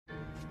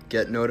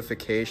Get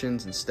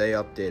notifications and stay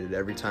updated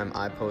every time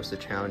I post a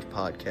challenge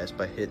podcast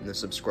by hitting the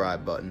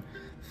subscribe button.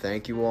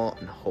 Thank you all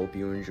and hope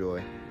you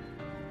enjoy.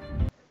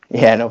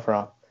 Yeah, no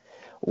problem.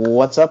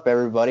 What's up,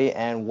 everybody,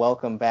 and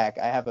welcome back.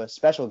 I have a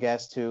special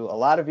guest who a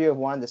lot of you have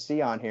wanted to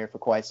see on here for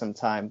quite some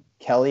time,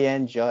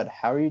 Kellyanne Judd.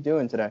 How are you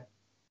doing today?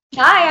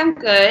 Hi, I'm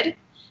good.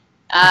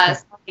 Sorry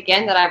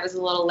again that I was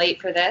a little late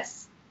for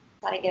this.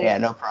 Yeah,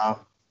 no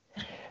problem.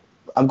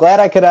 I'm glad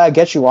I could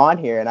get you on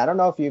here, and I don't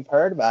know if you've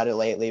heard about it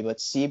lately, but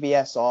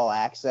CBS All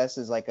Access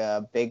is like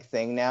a big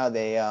thing now.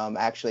 They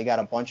actually got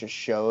a bunch of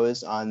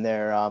shows on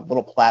their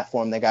little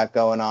platform they got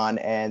going on,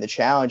 and The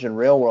Challenge and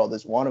Real World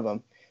is one of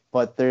them.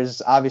 But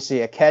there's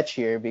obviously a catch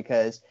here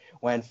because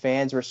when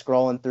fans were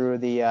scrolling through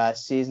the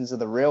seasons of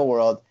The Real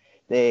World,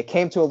 they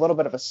came to a little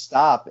bit of a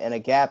stop and a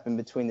gap in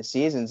between the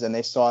seasons, and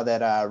they saw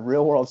that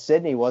Real World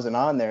Sydney wasn't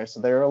on there, so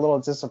they were a little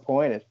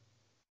disappointed.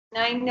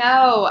 I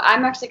know.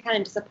 I'm actually kind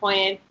of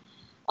disappointed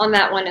on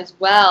that one as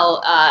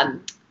well.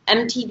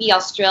 MTV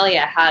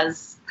Australia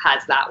has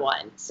that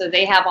one, so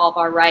they have all of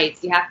our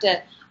rights. You have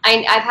to.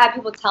 I've had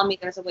people tell me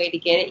there's a way to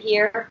get it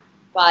here,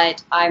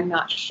 but I'm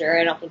not sure.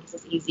 I don't think it's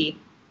as easy.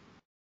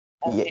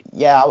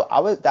 Yeah,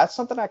 that's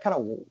something I kind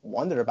of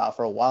wondered about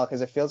for a while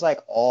because it feels like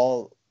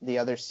all the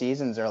other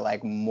seasons are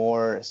like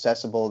more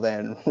accessible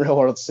than Real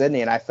World Sydney,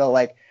 and I felt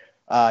like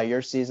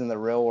your season, The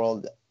Real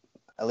World,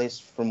 at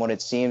least from what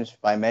it seems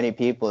by many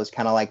people, is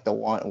kind of like the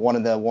one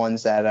of the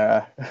ones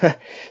that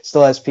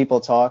still has people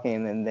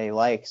talking and they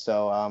like.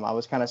 So I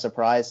was kind of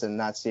surprised to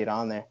not see it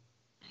on there.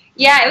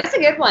 Yeah, it was a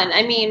good one.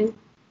 I mean,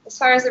 as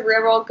far as The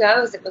Real World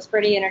goes, it was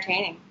pretty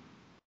entertaining.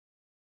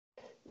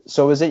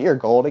 So was it your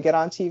goal to get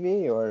on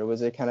TV, or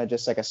was it kind of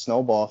just like a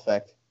snowball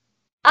effect?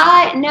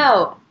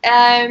 No.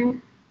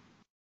 I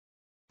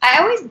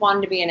always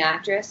wanted to be an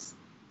actress.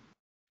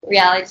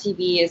 Reality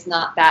TV is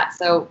not that,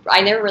 so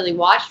I never really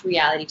watched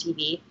reality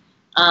TV.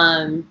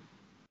 I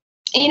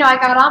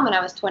got on when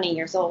I was 20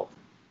 years old,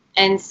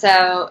 and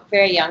so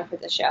very young for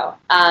the show.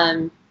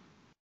 And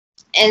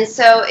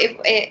so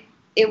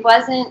it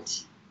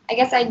wasn't. I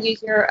guess I'd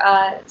use your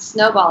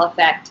snowball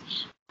effect.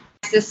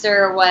 My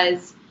sister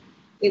was.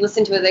 We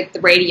listened to it, like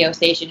the radio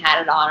station had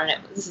it on,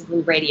 and this is when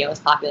the radio was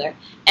popular.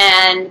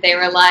 And they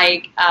were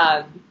like,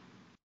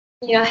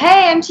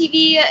 hey,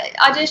 MTV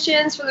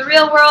auditions for The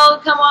Real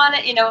World, come on,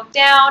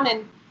 down.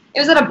 And it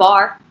was at a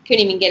bar,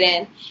 couldn't even get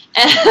in.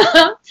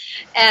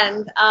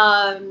 And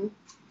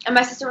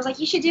my sister was like,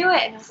 you should do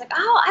it. And I was like,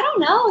 oh, I don't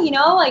know,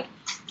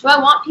 do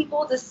I want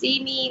people to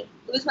see me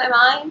lose my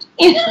mind?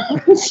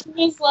 She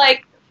was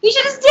like, you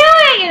should just do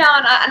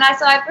it,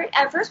 So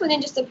I first went in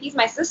just to appease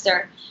my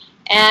sister.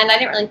 And I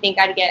didn't really think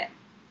I'd get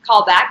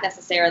called back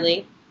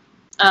necessarily.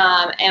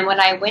 And when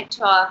I went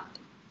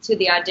to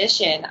the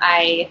audition,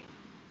 I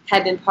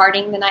had been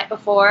partying the night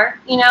before,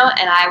 and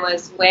I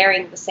was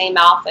wearing the same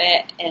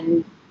outfit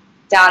and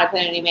doubt I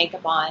put any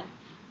makeup on.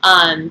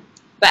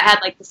 But had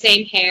like the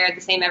same hair, the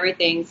same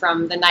everything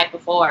from the night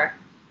before.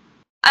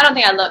 I don't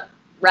think I looked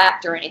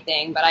wrecked or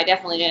anything, but I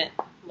definitely didn't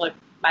look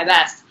my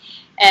best.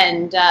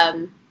 And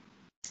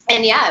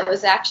yeah, it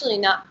was actually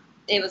not.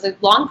 It was a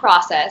long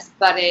process,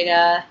 but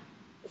it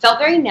felt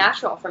very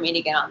natural for me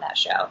to get on that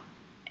show.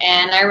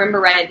 And I remember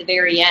right at the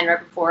very end, right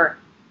before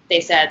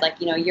they said, like,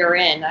 you're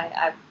in,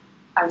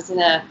 I was in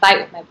a fight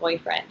with my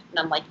boyfriend, and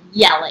I'm, like,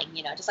 yelling,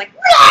 just like,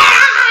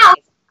 Aah!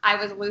 I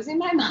was losing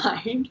my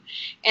mind.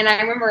 And I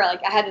remember,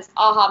 like, I had this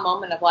aha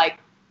moment of, like,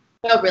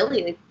 no,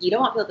 really, like, you don't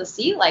want people to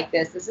see you like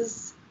this. This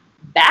is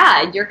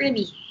bad. You're going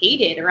to be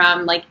hated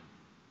around, like,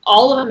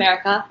 all of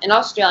America and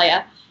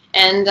Australia,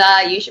 and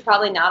you should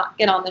probably not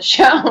get on the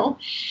show.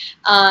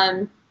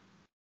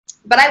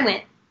 But I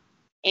went.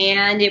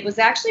 And it was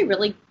actually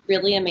really,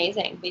 really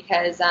amazing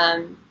because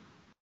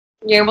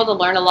you're able to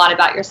learn a lot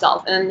about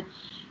yourself. And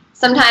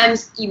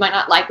sometimes you might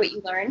not like what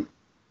you learn.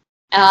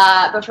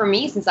 But for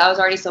me, since I was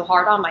already so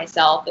hard on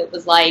myself, it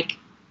was like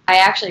I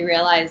actually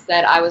realized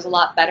that I was a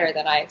lot better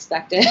than I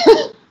expected.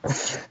 It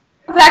was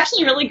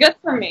actually really good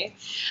for me.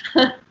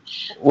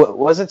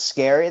 Was it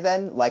scary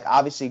then? Like,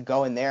 obviously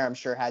going there, I'm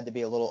sure had to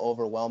be a little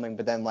overwhelming.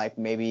 But then, like,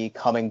 maybe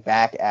coming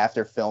back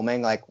after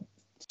filming, like,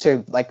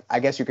 to, like, I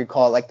guess you could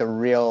call it like the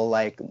real,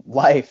 like,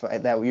 life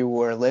that you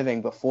were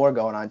living before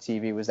going on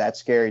TV. Was that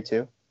scary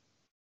too?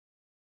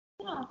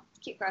 Oh,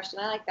 cute question.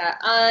 I like that.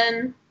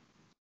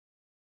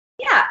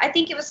 Yeah, I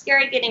think it was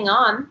scary getting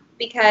on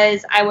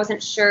because I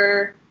wasn't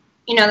sure.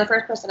 The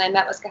first person I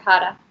met was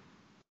Kahada,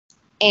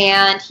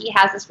 and he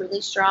has this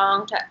really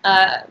strong,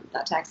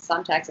 not Texas,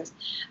 I'm Texas,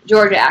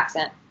 Georgia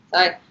accent.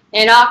 So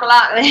they talk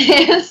like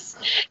this,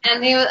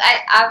 and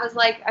I was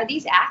like, are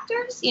these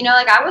actors?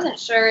 Like, I wasn't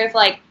sure if,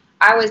 like,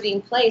 I was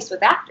being placed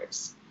with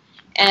actors.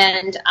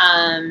 And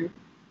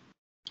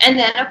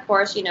then, of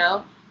course,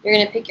 you're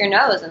going to pick your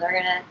nose and they're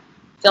going to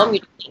film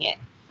you doing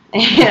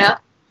it,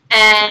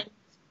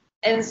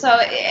 And so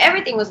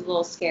everything was a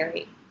little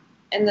scary.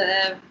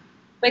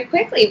 But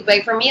quickly,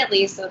 like for me at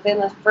least, within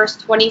the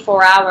first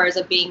 24 hours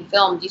of being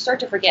filmed, you start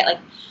to forget, like,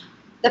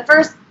 the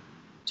first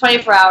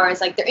 24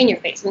 hours, like, they're in your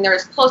face. I mean, they're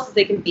as close as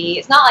they can be.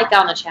 It's not like that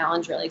on the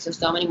challenge, really, because there's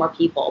so many more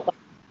people. But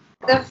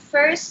The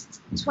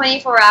first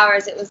 24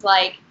 hours, it was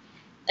like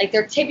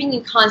they're taping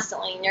you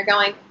constantly, and you're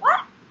going,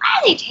 what? Why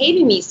are they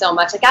taping me so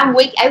much? Like I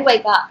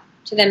wake up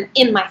to them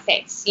in my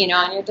face, you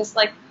know, and you're just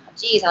like,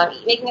 geez, I'm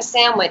making a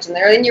sandwich, and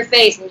they're in your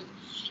face, and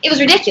it was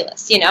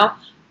ridiculous, you know.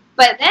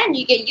 But then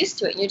you get used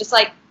to it, and you're just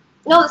like,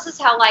 no, this is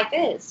how life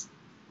is.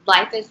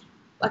 Life is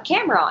a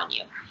camera on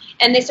you.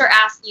 And they start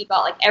asking you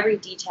about, like, every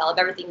detail of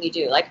everything you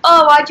do. Like,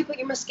 oh, why'd you put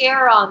your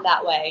mascara on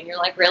that way? And you're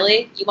like,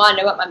 really? You want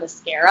to know about my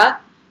mascara?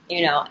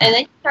 You know? And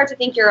then you start to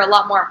think you're a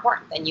lot more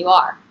important than you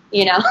are,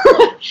 you know?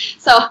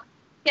 So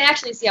you can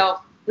actually see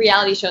how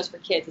reality shows for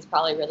kids is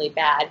probably really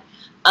bad.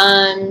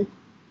 When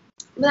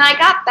I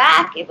got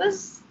back, it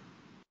was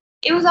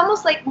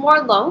almost, like,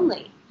 more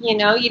lonely, you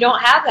know? You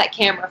don't have that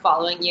camera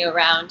following you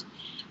around.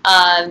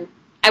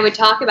 I would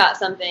talk about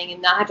something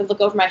and not have to look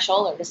over my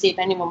shoulder to see if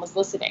anyone was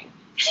listening,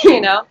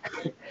 you know?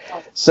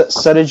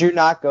 So did you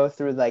not go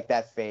through like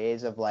that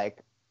phase of like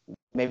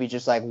maybe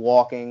just like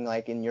walking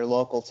like in your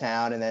local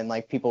town and then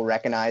like people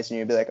recognize and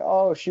you'd be like,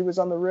 oh, she was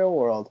on The Real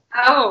World?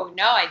 Oh,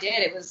 no, I did.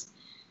 It was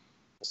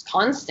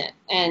constant.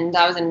 And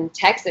I was in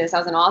Texas. I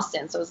was in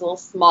Austin, so it was a little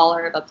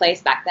smaller of a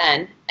place back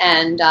then.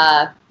 And,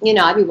 you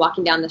know, I'd be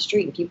walking down the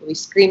street and people would be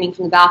screaming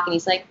from the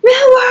balconies like,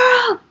 Real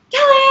World,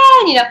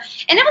 Kellyanne, you know.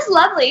 And it was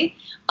lovely.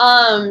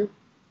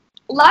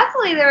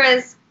 Luckily,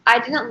 I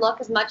didn't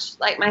look as much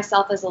like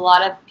myself as a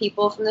lot of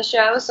people from the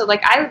show. So,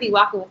 like, I would be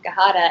walking with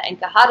Kahada, and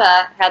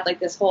Kahada had, like,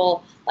 this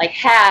whole, like,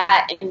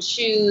 hat and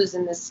shoes,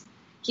 and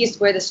he used to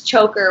wear this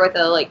choker with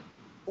a, like,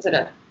 was it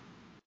a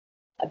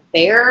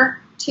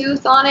bear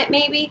tooth on it,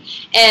 maybe?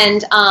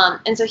 And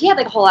so he had,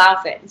 like, a whole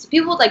outfit. And so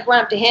people would, like,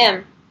 run up to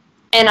him,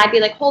 and I'd be,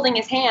 like, holding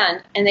his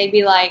hand, and they'd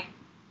be like,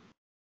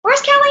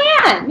 where's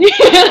Kellyanne?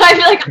 And I'd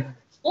be like,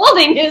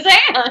 holding his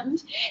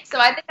hand. So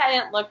I think I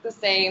didn't look the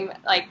same,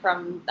 like,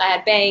 I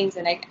had bangs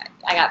and I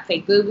got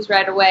fake boobs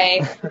right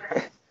away.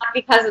 Not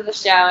because of the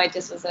show, it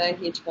just was a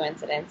huge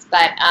coincidence.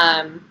 But,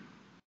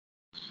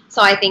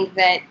 so I think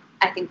that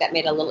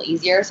made it a little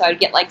easier. So I'd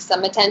get, like,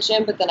 some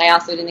attention, but then I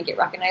also didn't get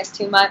recognized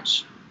too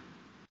much.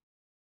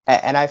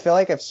 And I feel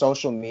like if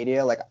social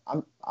media, like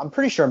I'm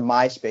pretty sure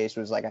MySpace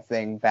was like a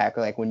thing back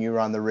like when you were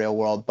on The Real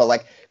World, but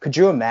like could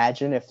you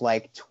imagine if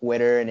like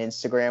Twitter and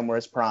Instagram were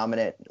as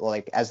prominent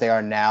like as they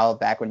are now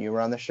back when you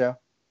were on the show?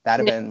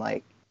 That'd have been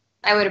like,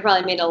 I would have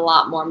probably made a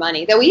lot more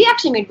money. Though we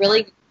actually made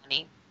really good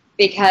money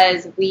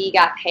because we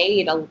got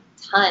paid a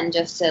ton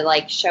just to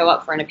like show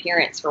up for an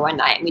appearance for one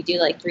night, and we do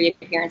like 3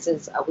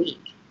 appearances a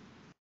week.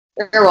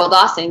 The Real World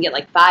Austin get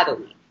like 5 a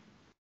week.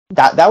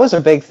 That was a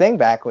big thing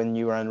back when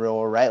you were on Real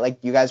World, right? Like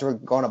you guys were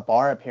going to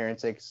bar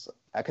appearances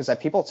because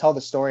people tell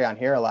the story on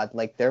here a lot.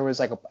 Like there was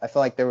like I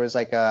feel like there was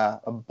like a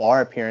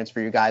bar appearance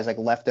for you guys like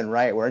left and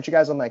right. Weren't you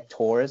guys on like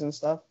tours and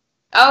stuff?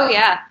 Oh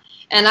yeah,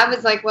 and I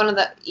was like one of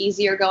the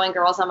easier going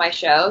girls on my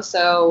show,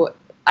 so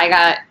I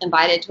got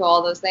invited to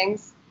all those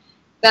things.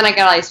 Then I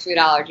got all these food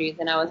allergies,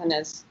 and I wasn't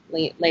as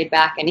laid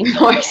back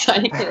anymore. So I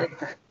didn't.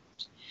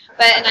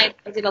 And I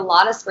did a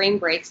lot of spring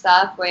break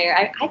stuff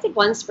where I did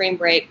one spring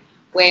break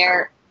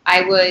where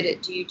I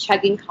would do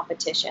chugging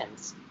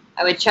competitions.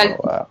 I would chug,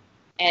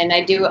 and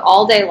I do it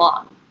all day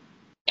long.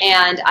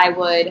 And I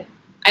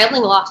only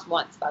lost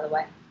once, by the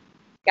way,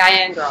 guy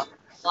and girl,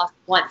 lost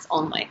once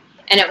only.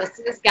 And it was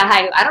to this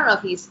guy who, I don't know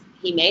if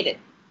he made it.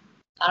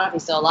 I don't know if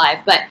he's still alive,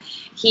 but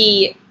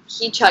he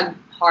chugged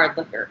hard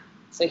liquor.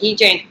 So he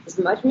drank as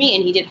much meat,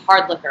 and he did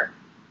hard liquor.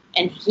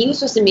 And he was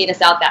supposed to meet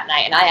us out that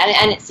night, and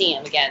I didn't see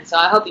him again. So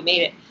I hope he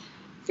made it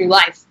through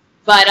life.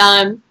 But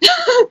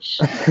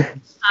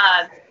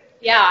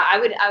yeah, I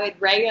would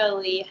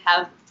regularly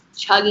have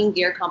chugging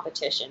beer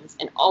competitions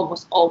and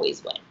almost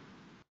always win.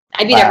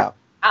 I'd be there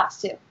house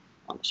too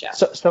on the show.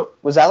 So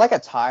was that like a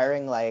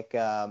tiring like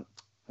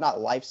not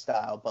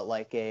lifestyle but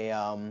like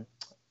a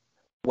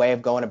way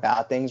of going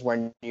about things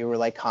when you were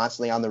like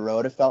constantly on the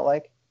road? It felt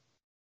like.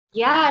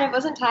 Yeah, it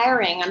wasn't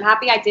tiring. I'm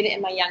happy I did it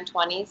in my young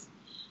 20s,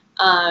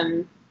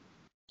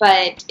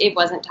 but it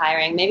wasn't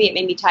tiring. Maybe it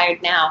made me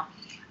tired now.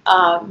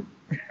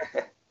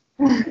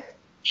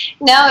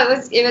 No,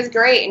 it was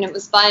great, and it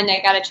was fun.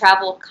 I got to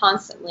travel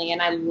constantly,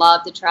 and I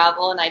love to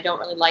travel, and I don't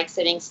really like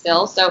sitting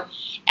still. So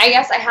I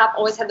guess I have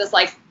always had this,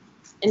 like,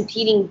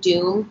 impeding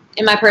doom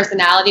in my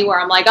personality where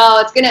I'm like, oh,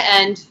 it's going to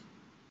end,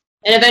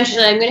 and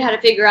eventually I'm going to have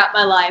to figure out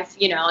my life,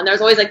 you know, and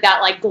there's always, like,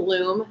 that, like,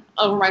 gloom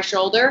over my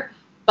shoulder.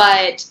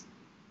 But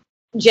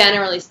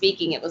generally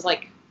speaking, it was,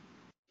 like,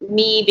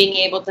 me being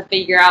able to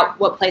figure out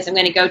what place I'm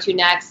going to go to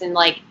next and,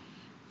 like,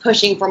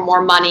 pushing for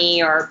more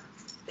money or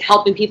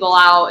helping people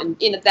out and,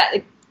 you know, that,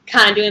 like,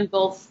 kind of doing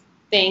both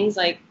things,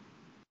 like,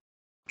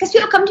 because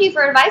people come to you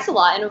for advice a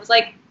lot, and it was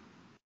like,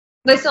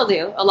 they still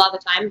do a lot of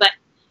the time, but,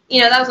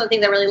 you know, that was one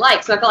thing I really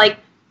liked. So I felt like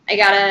I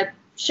gotta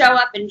show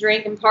up and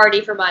drink and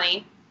party for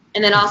money,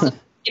 and then also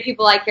give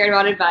people I cared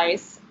about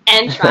advice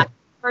and try.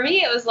 For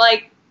me, it was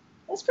like,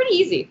 it was pretty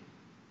easy.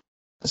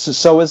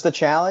 So was the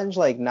challenge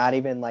like not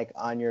even like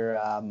on your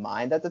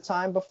mind at the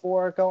time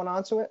before going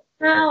on to it?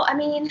 No, I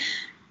mean,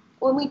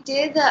 when we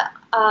did the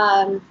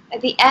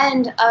at the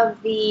end of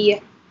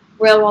the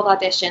real world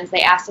auditions,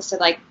 they asked us to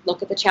like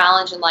look at the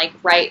challenge and like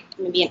write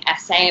maybe an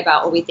essay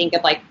about what we think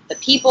of like the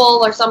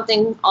people or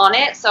something on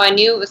it. So I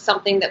knew it was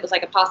something that was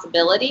like a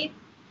possibility.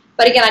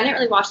 But again, I didn't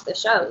really watch the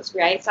shows,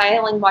 right? So I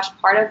only watched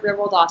part of Real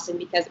World Austin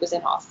because it was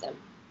in Austin.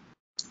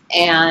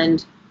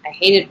 And I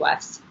hated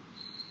Wes.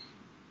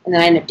 And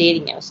then I ended up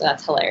dating him, so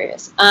that's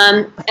hilarious.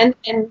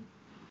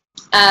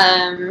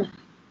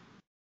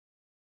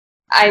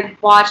 I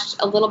watched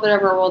a little bit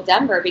of Real World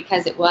Denver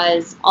because it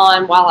was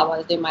on while I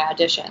was doing my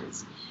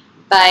auditions.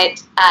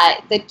 But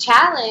the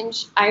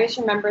challenge, I just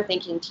remember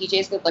thinking,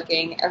 TJ's good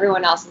looking,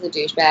 everyone else is a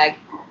douchebag,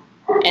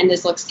 and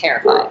this looks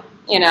terrifying,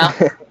 you know?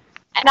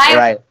 And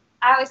I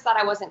always thought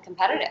I wasn't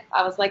competitive.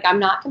 I was like, I'm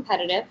not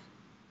competitive.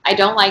 I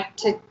don't like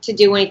to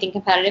do anything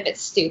competitive.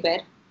 It's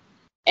stupid.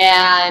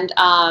 And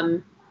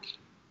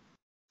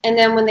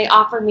then when they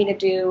offered me to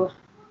do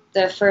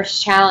the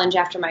first challenge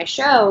after my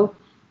show,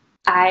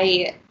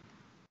 I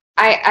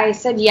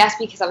said yes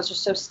because I was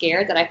just so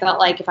scared that I felt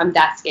like if I'm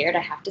that scared, I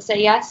have to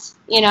say yes.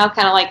 You know,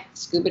 kind of like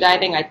scuba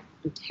diving. I'm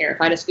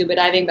terrified of scuba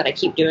diving, but I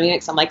keep doing it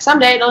because I'm like,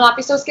 someday it'll not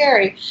be so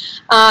scary.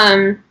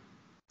 And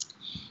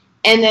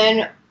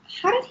then,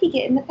 how did he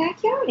get in the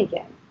backyard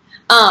again?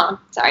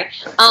 Sorry.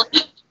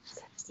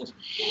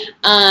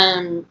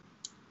 And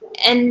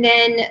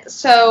then,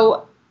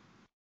 so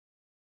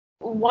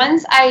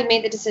once I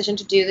made the decision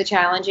to do the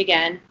challenge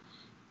again,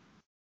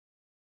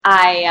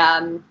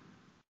 I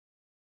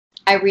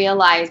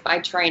realized by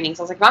training,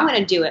 so I was like, if I'm going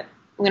to do it,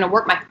 I'm going to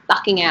work my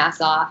fucking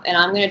ass off, and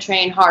I'm going to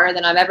train harder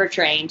than I've ever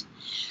trained.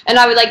 And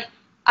I would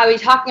be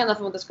talking on the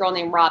phone with this girl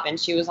named Robin.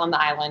 She was on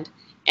the island,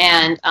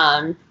 and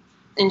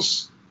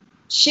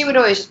she would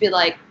always just be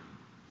like,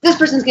 this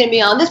person's going to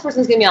be on, this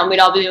person's going to be on. We'd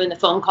all be doing the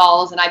phone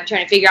calls, and I'd be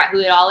trying to figure out who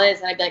it all is,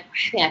 and I'd be like,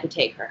 I think I could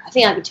take her. I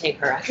think I could take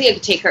her. I think I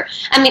could take her.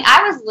 I mean,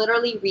 I was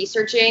literally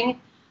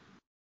researching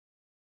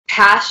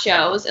past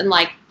shows, and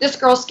like, this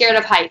girl's scared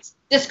of heights.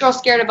 This girl's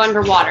scared of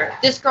underwater.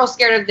 This girl's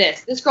scared of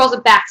this. This girl's a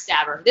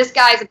backstabber. This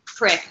guy's a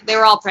prick. They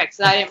were all pricks,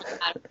 so I didn't really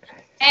matter.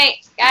 Hey,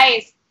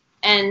 guys.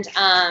 And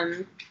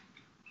so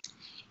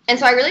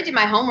I really did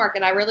my homework,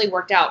 and I really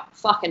worked out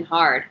fucking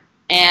hard.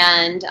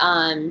 And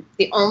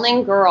the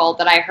only girl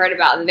that I heard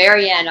about at the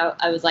very end,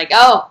 I was like,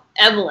 oh,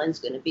 Evelyn's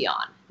going to be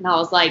on. And I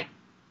was like,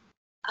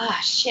 ah,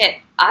 shit,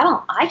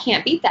 I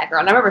can't beat that girl.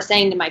 And I remember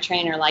saying to my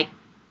trainer, I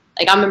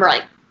remember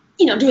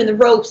you know, doing the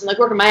ropes and like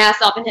working my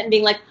ass off and him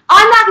being like,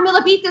 I'm not going to be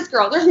able to beat this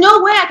girl. There's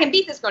no way I can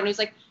beat this girl. And he's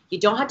like, you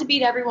don't have to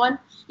beat everyone.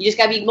 You just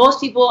got to beat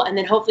most people, and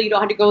then hopefully you don't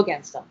have to go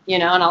against them, you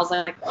know? And I was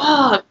like,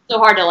 oh, it's so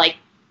hard to like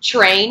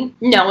train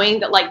knowing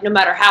that like no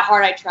matter how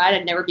hard I tried,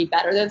 I'd never be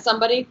better than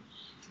somebody.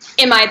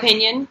 In my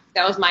opinion,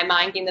 that was my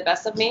mind getting the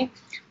best of me.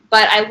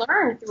 But I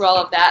learned through all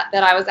of that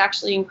I was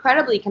actually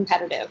incredibly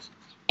competitive.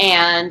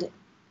 And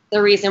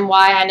the reason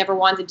why I never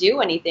wanted to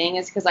do anything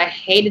is because I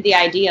hated the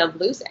idea of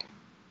losing.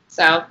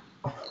 So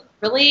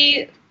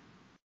really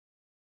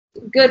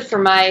good for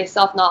my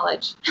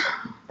self-knowledge.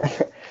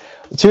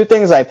 Two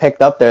things I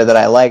picked up there that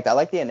I liked. I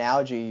like the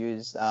analogy you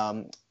used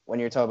when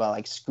you're talking about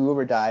like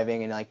scuba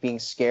diving and like being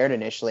scared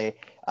initially.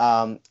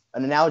 An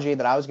analogy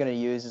that I was going to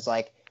use is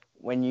like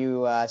when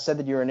you said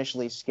that you were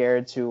initially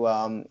scared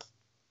to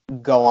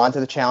go on to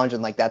the challenge,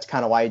 and like that's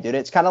kind of why you did it.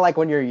 It's kind of like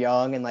when you're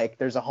young and like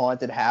there's a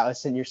haunted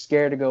house and you're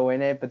scared to go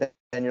in it, but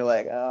then you're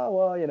like, oh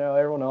well, you know,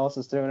 everyone else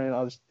is doing it,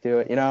 I'll just do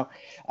it, you know.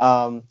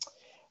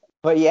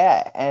 But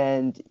yeah,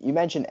 and you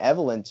mentioned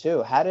Evelyn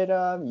too. How did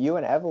you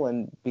and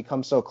Evelyn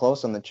become so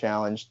close on the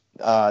challenge?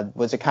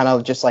 Was it kind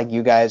of just like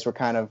you guys were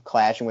kind of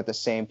clashing with the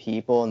same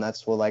people, and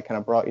that's what like kind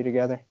of brought you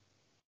together?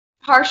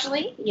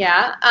 Partially,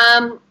 yeah.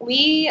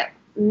 We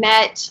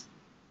met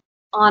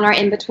on our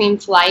in-between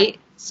flight.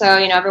 So,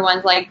 you know,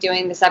 everyone's like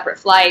doing the separate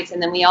flights,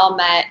 and then we all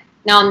met.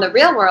 Now in the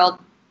real world,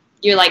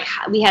 you're like,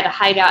 we had to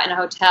hide out in a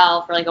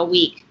hotel for like a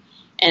week.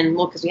 And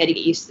well, because we had to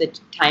get used to the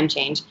time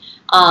change.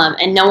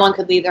 And no one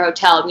could leave their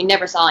hotel. We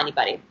never saw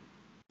anybody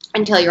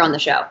until you're on the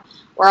show.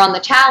 Where on the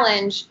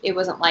challenge, it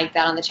wasn't like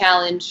that. On the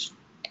challenge,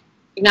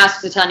 you're not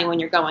supposed to tell anyone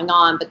you're going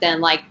on, but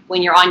then like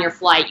when you're on your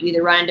flight, you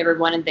either run into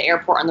everyone at the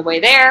airport on the way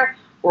there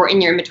or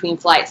in your in-between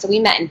flight. So we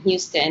met in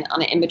Houston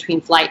on an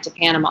in-between flight to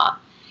Panama.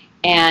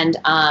 And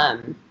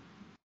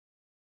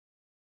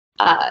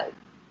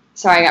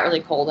sorry, I got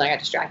really cold and I got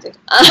distracted.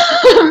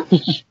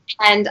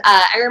 And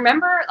I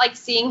remember like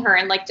seeing her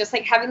and like just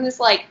like having this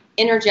like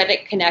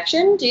energetic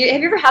connection. Have you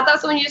ever had that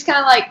with someone you just kind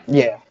of like,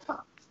 yeah,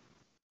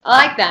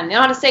 I like them. They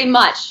don't have to say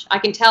much. I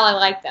can tell I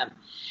like them.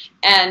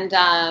 And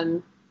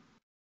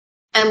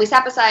we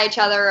sat beside each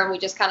other and we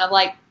just kind of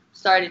like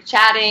started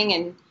chatting,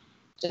 and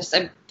just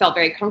I felt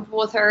very comfortable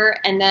with her.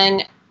 And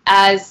then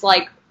as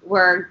like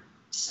we're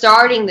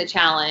starting the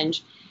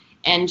challenge,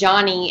 and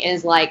Johnny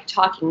is like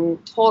talking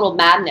total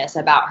madness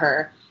about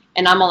her,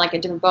 and I'm on like a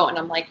different boat, and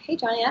I'm like, hey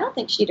Johnny, I don't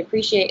think she'd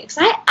appreciate it.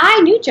 Because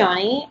I knew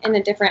Johnny in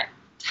a different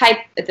type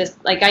at this,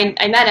 like I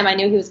met him, I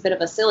knew he was a bit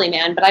of a silly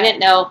man, but I didn't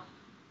know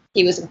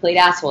he was a complete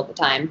asshole at the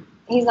time.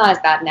 He's not as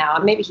bad now.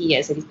 Maybe he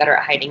is if he's better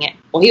at hiding it.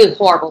 Well, he was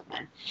horrible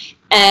then.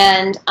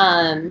 And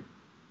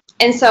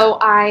so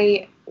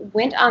I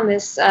went on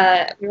this,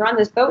 we were on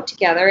this boat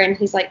together, and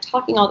he's like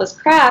talking all this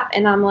crap,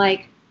 and I'm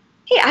like,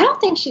 hey, I don't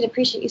think she'd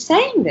appreciate you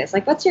saying this.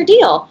 Like, what's your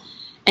deal?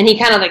 And he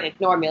kind of like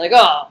ignored me, like,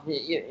 oh,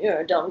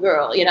 you're a dumb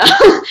girl, you know?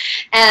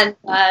 And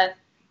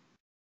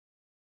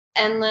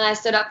then I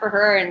stood up for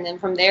her, and then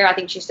from there, I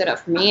think she stood up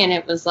for me, and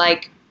it was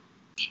like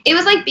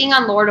being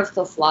on Lord of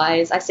the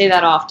Flies. I say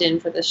that often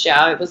for the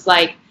show. It was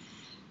like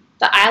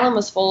the island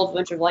was full of a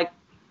bunch of like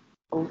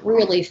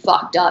really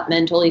fucked up,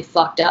 mentally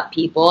fucked up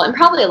people, and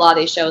probably a lot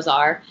of these shows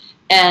are.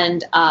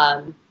 And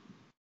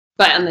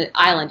but on the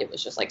island, it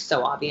was just like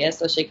so obvious,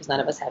 especially because none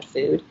of us had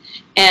food,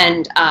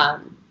 and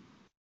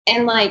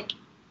like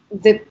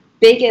the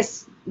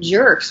biggest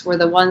jerks were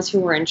the ones who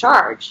were in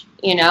charge,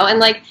 you know. And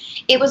like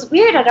it was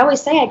weird. I'd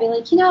always say, I'd be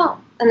like, you know,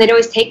 and they'd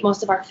always take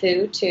most of our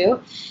food too.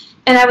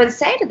 And I would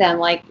say to them,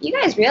 like, you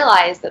guys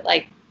realize that,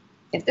 like,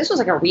 if this was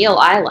like a real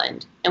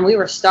island and we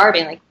were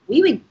starving, like,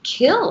 we would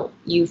kill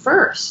you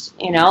first,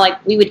 you know,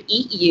 like we would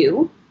eat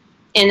you,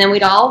 and then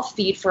we'd all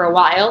feed for a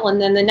while,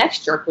 and then the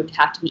next jerk would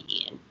have to be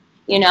eaten,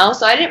 you know.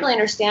 So I didn't really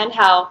understand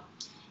how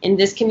in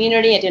this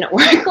community it didn't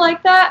work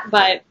like that,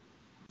 but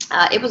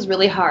it was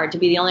really hard to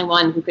be the only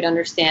one who could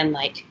understand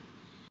like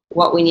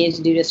what we needed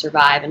to do to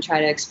survive and try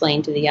to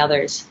explain to the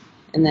others.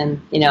 And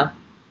then, you know,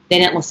 they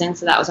didn't listen,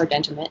 so that was our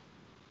detriment.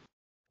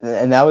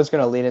 And that was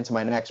going to lead into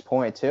my next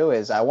point too,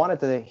 is I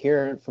wanted to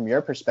hear from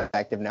your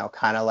perspective now,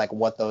 kind of like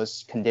what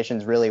those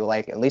conditions really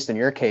like, at least in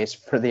your case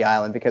for the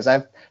island, because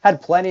I've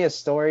had plenty of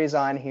stories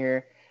on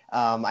here.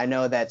 I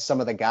know that some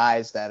of the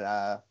guys that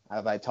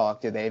I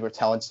talked to, they were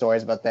telling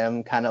stories about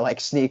them kind of like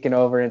sneaking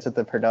over into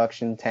the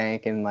production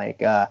tank and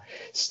like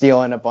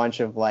stealing a bunch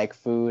of like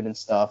food and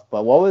stuff.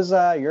 But what was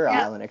your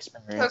island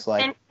experience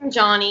like? Ken and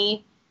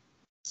Johnny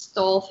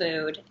stole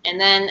food, and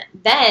then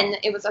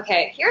it was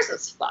okay. Here's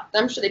what's fucked.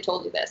 I'm sure they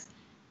told you this.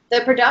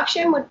 The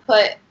production would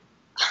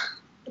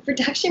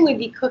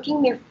be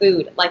cooking their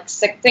food like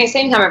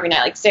same time every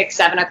night, like 6,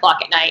 7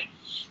 o'clock at night.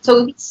 So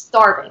we'd be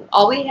starving.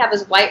 All we'd have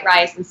is white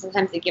rice, and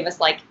sometimes they'd give us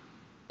like,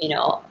 you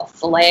know, a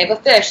fillet of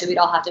a fish that we'd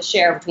all have to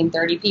share between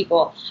 30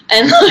 people.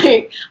 And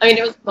like, I mean,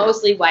 it was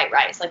mostly white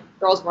rice. Like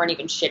girls weren't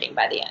even shitting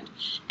by the end.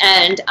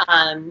 And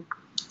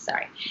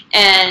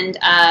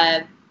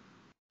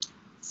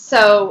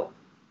so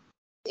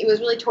it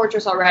was really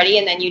torturous already,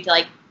 and then you'd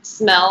like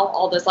smell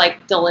all this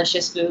like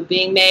delicious food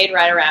being made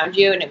right around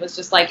you, and it was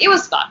just like, it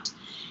was fucked.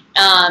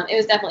 It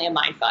was definitely a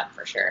mind fuck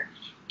for sure.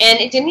 And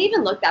it didn't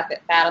even look that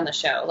bad on the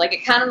show. Like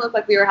it kind of looked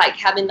like we were like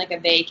having like a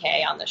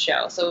vacay on the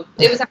show. So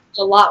it was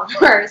actually a lot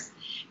worse.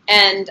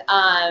 And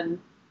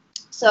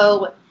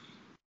so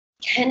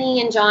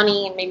Kenny and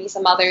Johnny and maybe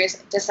some others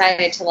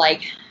decided to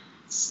like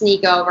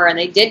sneak over, and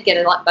they did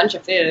get a bunch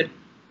of food.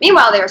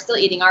 Meanwhile, they were still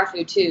eating our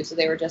food too, so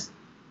they were just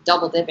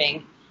double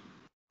dipping.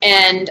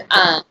 And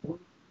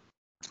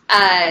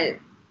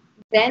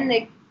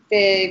then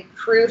the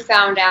crew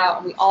found out,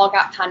 and we all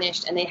got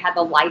punished, and they had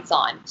the lights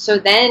on. So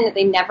then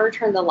they never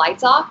turned the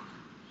lights off,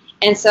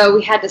 and so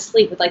we had to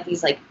sleep with like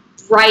these like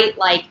bright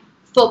like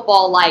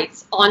football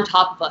lights on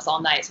top of us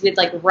all night. So we'd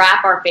like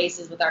wrap our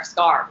faces with our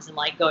scarves and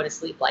like go to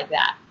sleep like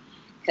that,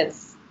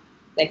 because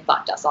they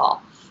fucked us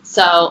all.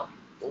 So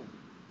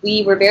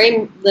we were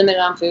very limited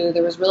on food.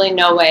 There was really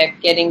no way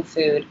of getting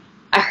food.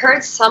 I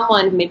heard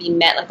someone maybe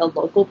met like a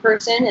local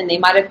person, and they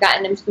might have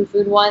gotten him some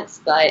food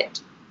once,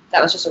 but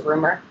that was just a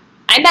rumor.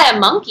 I met a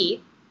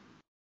monkey.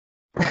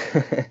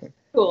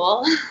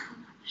 Cool.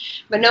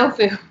 But no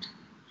food.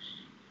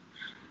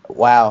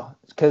 Wow.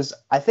 Because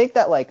I think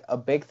that like a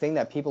big thing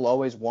that people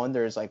always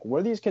wonder is like,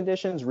 were these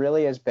conditions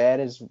really as bad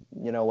as,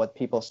 you know, what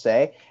people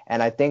say?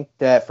 And I think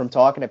that from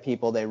talking to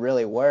people, they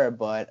really were.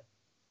 But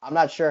I'm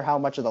not sure how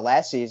much of the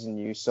last season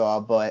you saw,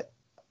 but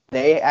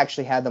they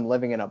actually had them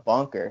living in a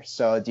bunker.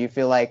 So do you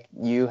feel like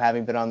you,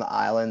 having been on the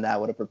island, that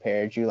would have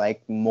prepared you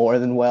like more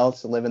than well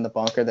to live in the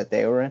bunker that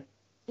they were in?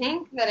 I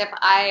think that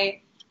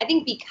I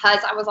think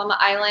because I was on the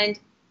island,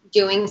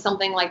 doing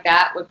something like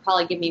that would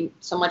probably give me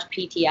so much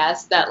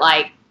PTS that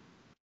like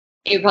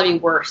it would probably be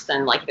worse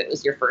than like if it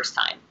was your first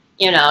time,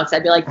 you know, because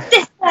I'd be like,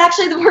 this is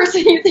actually the worst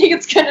than you think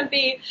it's going to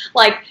be.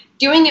 Like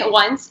doing it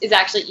once is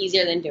actually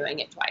easier than doing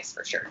it twice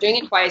for sure. Doing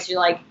it twice, you're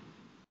like,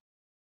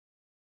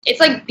 it's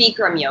like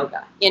Bikram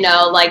yoga, you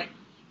know, like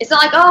it's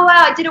not like, oh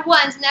wow, I did it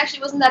once and it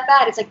actually wasn't that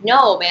bad. It's like,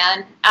 no,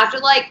 man, after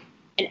like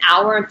an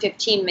hour and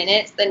 15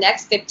 minutes, the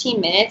next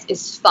 15 minutes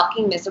is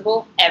fucking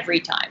miserable every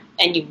time,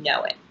 and you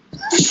know it.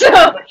 So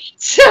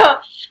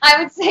I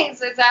would say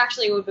so. It's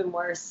actually would have been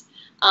worse.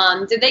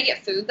 Did they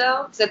get food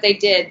though? Because if they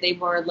did, they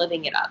were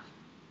living it up.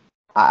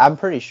 I'm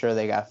pretty sure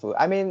they got food.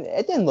 I mean,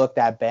 it didn't look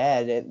that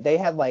bad. They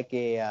had like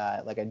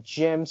a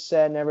gym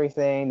set and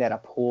everything. They had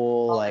a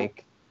pool.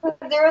 Like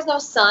there was no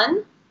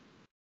sun.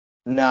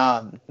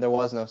 No, there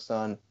was no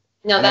sun.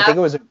 No, and I think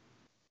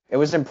it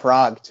was in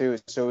Prague too,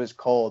 so it was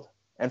cold.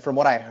 And from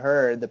what I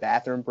heard, the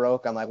bathroom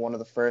broke on like one of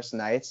the first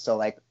nights. So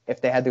like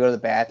if they had to go to the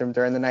bathroom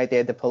during the night, they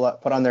had to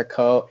put on their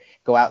coat,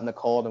 go out in the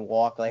cold, and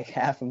walk like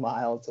half a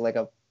mile to like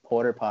a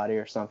porta potty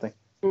or something.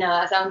 No,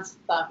 that sounds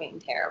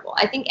fucking terrible.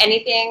 I think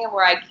anything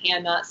where I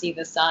cannot see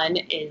the sun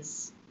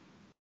is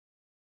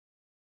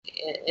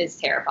is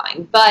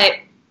terrifying. But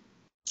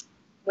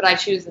would I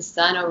choose the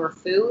sun over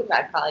food?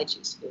 I'd probably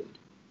choose food.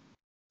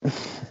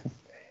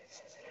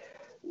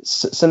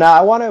 So now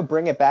I want to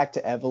bring it back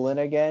to Evelyn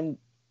again,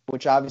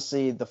 which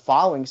obviously the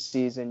following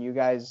season you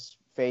guys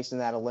facing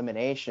that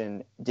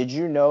elimination. Did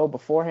you know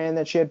beforehand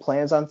that she had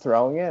plans on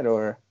throwing it,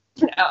 or?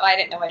 No, I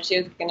didn't know what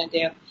she was going to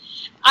do.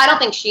 I don't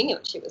think she knew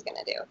what she was going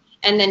to do.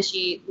 And then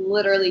she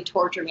literally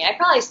tortured me. I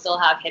probably still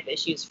have hip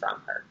issues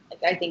from her.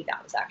 Like, I think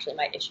that was actually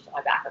my issues on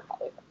my back are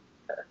probably from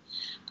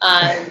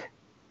her.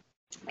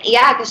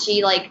 Yeah, because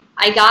she, like,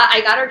 I got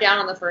her down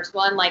on the first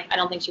one. Like, I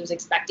don't think she was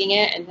expecting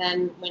it. And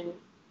then when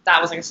that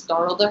was, like, a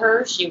startle to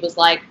her, she was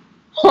like,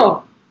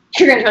 oh,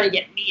 you're going to try to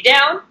get me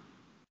down?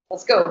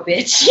 Let's go,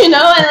 bitch. You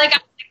know? And, like,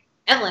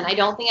 Evelyn, I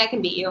don't think I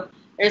can beat you.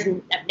 I've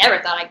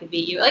never thought I could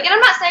beat you. Like, and I'm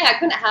not saying I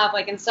couldn't have,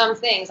 like, in some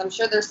things. I'm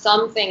sure there's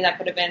some things that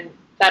could have been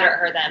better at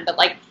her then. But,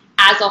 like,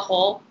 as a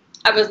whole,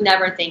 I was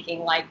never thinking,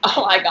 like,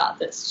 oh, I got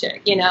this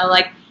chick. You know?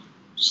 Like,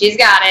 she's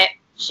got it.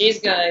 She's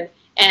good.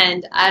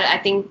 And I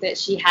think that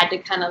she had to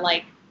kind of,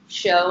 like,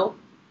 show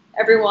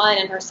everyone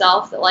and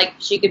herself that, like,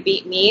 she could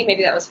beat me.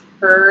 Maybe that was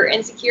her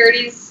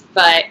insecurities.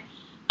 But,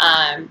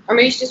 or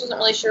maybe she just wasn't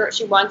really sure what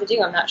she wanted to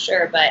do. I'm not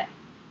sure. But,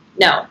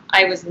 no,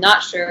 I was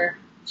not sure.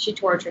 She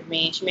tortured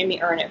me. She made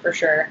me earn it for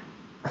sure.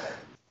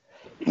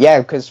 Yeah,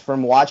 because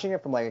from watching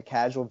it from like a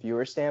casual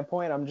viewer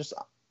standpoint, I'm just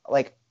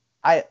like,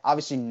 I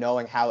obviously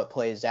knowing how it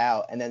plays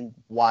out and then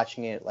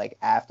watching it like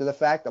after the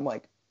fact, I'm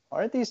like,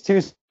 aren't these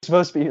two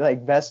supposed to be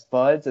like best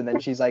buds? And then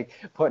she's like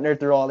putting her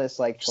through all this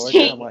like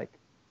torture. I'm like,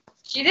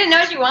 she didn't know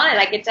what she wanted.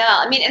 I could tell.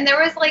 I mean, and there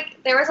was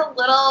a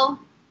little.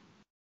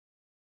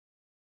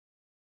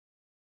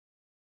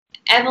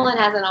 Evelyn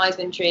hasn't always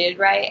been treated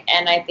right,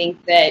 and I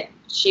think that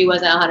she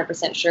wasn't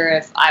 100% sure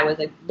if I was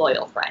a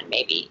loyal friend,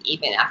 maybe,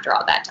 even after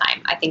all that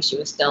time. I think she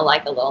was still,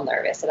 like, a little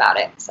nervous about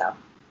it, so.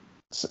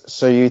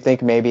 So you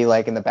think maybe,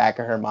 like, in the back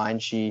of her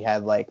mind, she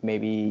had, like,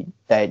 maybe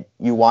that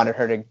you wanted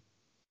her to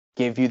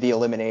give you the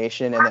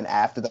elimination, and then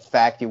after the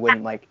fact, you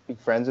wouldn't, like, be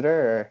friends with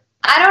her, or?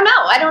 I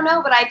don't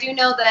know, but I do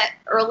know that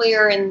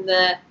earlier in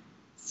the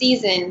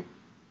season,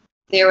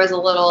 there was a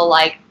little,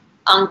 like,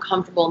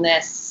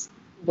 uncomfortableness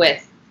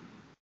with,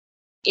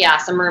 yeah,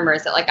 some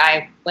rumors that, like,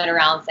 I went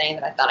around saying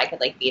that I thought I could,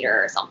 like, beat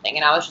her or something.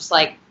 And I was just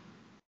like,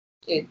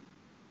 dude,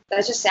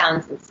 that just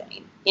sounds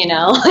insane, you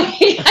know?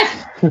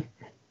 It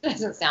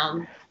doesn't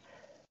sound...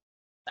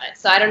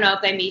 So I don't know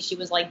if maybe she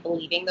was, like,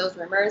 believing those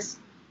rumors.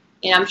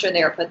 You know, I'm sure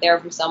they were put there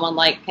from someone,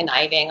 like,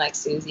 conniving, like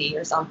Susie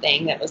or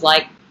something that was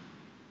like,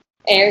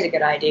 hey, here's a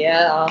good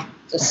idea. I'll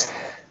just,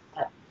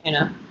 you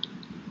know.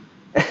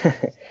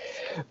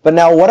 But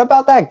now, what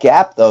about that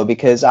gap, though?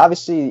 Because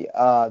obviously,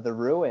 the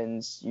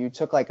Ruins, you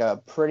took like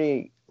a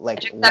pretty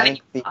like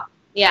lengthy.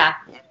 Yeah,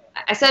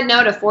 I said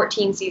no to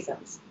 14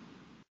 seasons.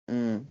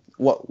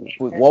 What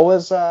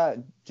was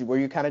were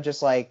you kind of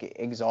just like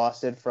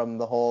exhausted from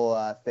the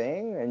whole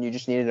thing, and you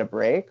just needed a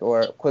break,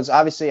 or because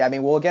obviously, I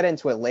mean, we'll get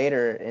into it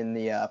later in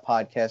the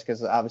podcast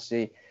because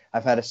obviously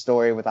I've had a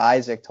story with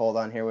Isaac told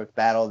on here with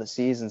Battle of the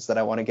Seasons that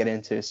I want to get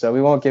into, so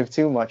we won't give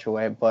too much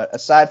away. But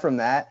aside from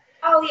that.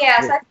 Oh, yeah,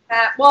 aside from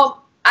that,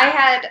 well, I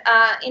had,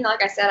 you know,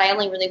 like I said, I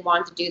only really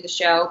wanted to do the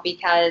show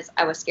because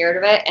I was scared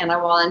of it and I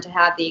wanted to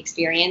have the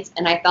experience.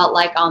 And I felt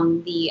like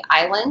on the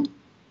island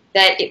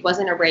that it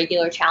wasn't a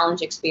regular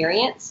challenge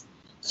experience.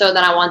 So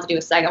then I wanted to do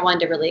a second. I wanted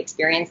to really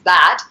experience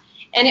that.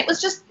 And it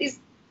was just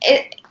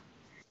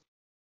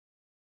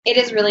it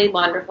is really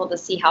wonderful to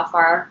see how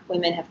far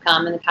women have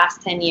come in the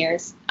past 10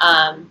 years.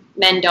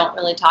 Men don't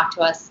really talk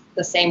to us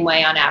the same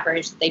way on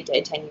average that they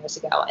did 10 years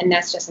ago. And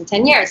that's just in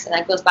 10 years. And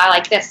that goes by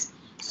like this.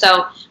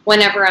 So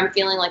whenever I'm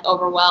feeling like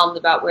overwhelmed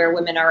about where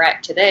women are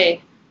at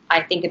today,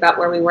 I think about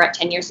where we were at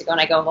 10 years ago and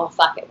I go, well,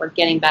 fuck it. We're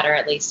getting better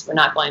at least. We're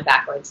not going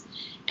backwards.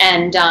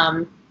 And,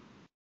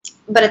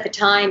 but at the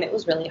time it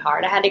was really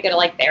hard. I had to go to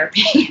like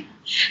therapy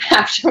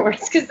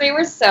afterwards because they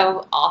were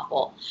so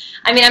awful.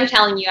 I mean, I'm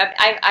telling you,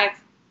 I've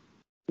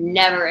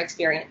never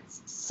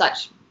experienced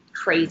such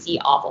crazy,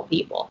 awful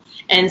people.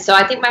 And so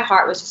I think my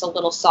heart was just a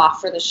little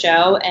soft for the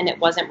show, and it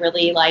wasn't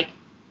really like,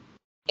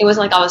 it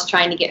wasn't like I was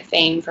trying to get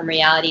fame from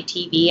reality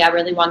TV. I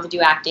really wanted to do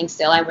acting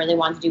still. I really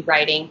wanted to do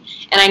writing.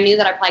 And I knew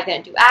that I probably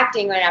couldn't do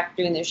acting right after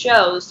doing the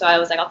shows, so I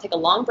was like, I'll take a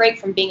long break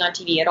from being on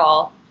TV at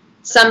all.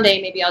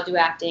 Someday maybe I'll do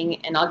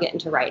acting and I'll get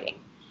into writing.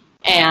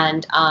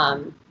 And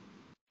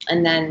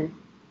then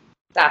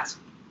that's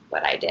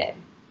what I did.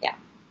 Yeah.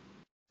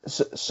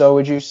 So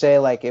would you say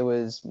like it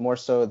was more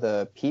so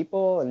the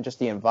people and just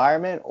the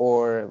environment,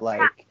 or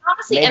like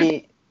honestly,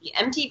 maybe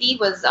MTV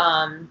was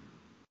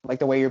like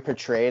the way you're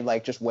portrayed,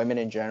 like just women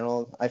in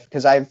general?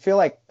 Because I feel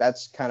like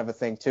that's kind of a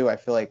thing too. I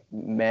feel like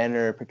men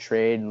are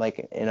portrayed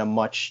like in a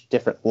much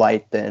different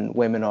light than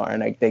women are,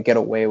 and like they get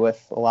away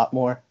with a lot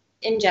more.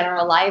 In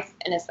general life,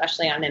 and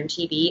especially on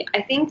MTV,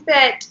 I think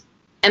that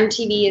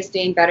MTV is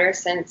doing better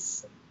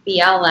since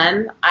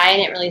BLM. I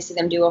didn't really see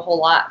them do a whole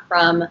lot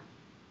from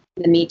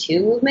the Me Too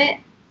movement.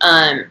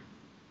 I've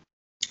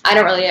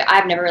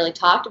never really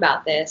talked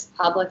about this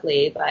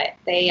publicly, but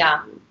they,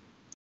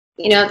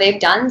 you know,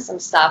 they've done some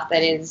stuff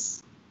that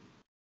is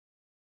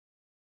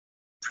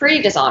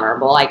pretty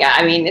dishonorable.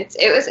 I mean,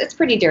 it's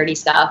pretty dirty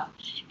stuff.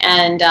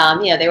 And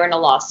you know, they were in a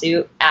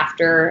lawsuit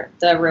after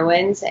the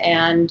ruins,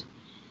 and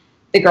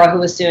the girl who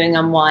was suing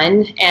them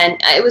won. And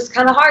it was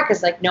kind of hard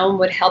because like no one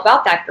would help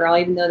out that girl,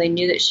 even though they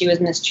knew that she was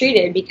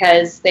mistreated,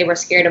 because they were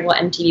scared of what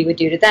MTV would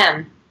do to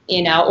them,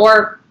 you know,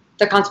 or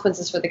the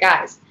consequences for the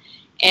guys.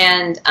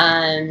 And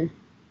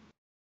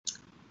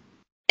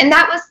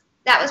that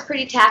was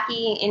pretty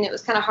tacky, and it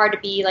was kind of hard to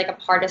be like a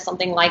part of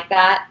something like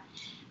that.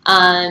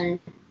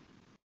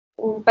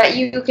 But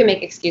you can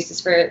make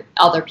excuses for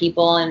other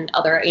people and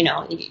other, you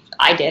know,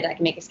 I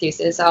can make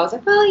excuses. So I was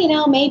like, well, you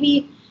know,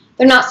 maybe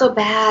they're not so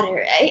bad,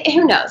 or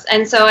who knows.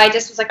 And so I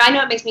just was like, I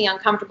know it makes me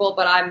uncomfortable,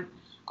 but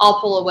I'll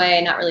pull away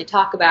and not really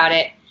talk about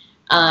it.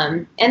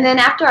 And then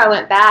after I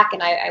went back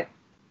and I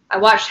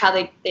watched how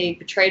they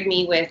betrayed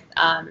me with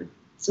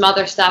some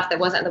other stuff that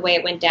wasn't the way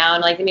it went down.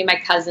 Like they made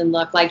my cousin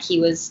look like he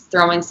was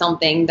throwing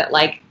something that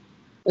like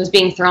was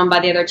being thrown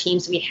by the other team,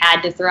 so we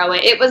had to throw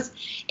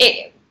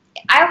it.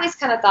 I always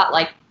kind of thought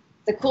like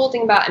the cool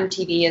thing about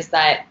MTV is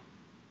that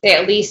they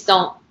at least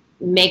don't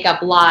make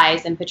up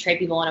lies and portray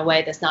people in a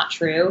way that's not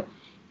true.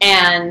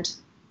 And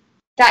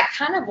that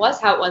kind of was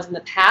how it was in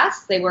the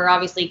past. They were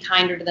obviously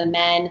kinder to the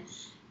men.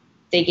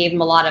 They gave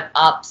them a lot of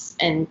ups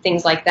and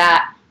things like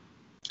that,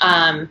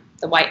 the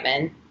white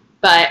men.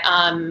 But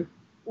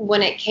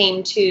when it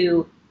came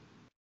to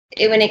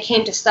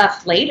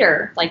stuff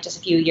later, like just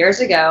a few years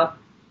ago,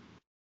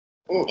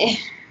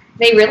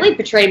 they really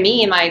portrayed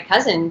me and my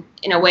cousin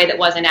in a way that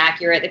wasn't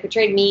accurate. They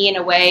portrayed me in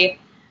a way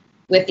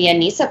with the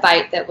Aneesa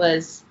fight that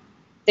was,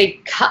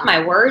 they cut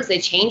my words, they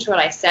changed what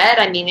I said.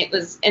 I mean, it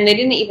was, and they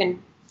didn't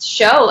even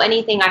show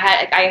anything I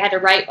had to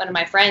write. One of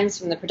my friends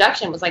from the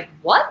production was like,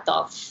 what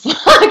the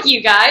fuck,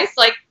 you guys?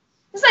 Like,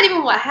 that's not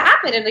even what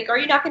happened. And like, are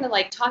you not going to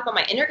like talk about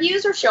my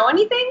interviews or show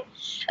anything?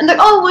 And like,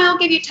 oh, we'll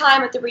give you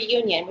time at the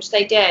reunion, which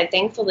they did,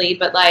 thankfully.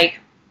 But like,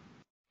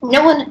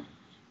 no one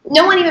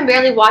even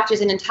barely watches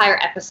an entire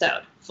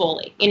episode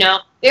fully, you know?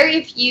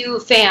 Very few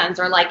fans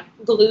are like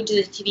glued to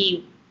the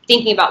TV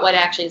thinking about what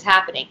actually is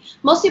happening.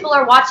 Most people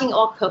are watching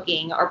all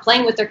cooking or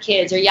playing with their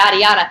kids or yada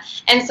yada,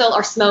 and so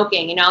are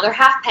smoking, you know? They're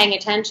half paying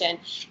attention,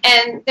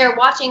 and they're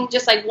watching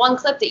just like one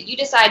clip that you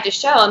decide to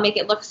show and make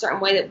it look a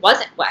certain way that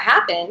wasn't what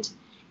happened.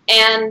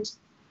 And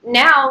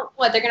now,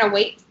 what, they're going to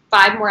wait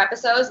 5 more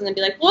episodes and then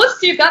be like, well, let's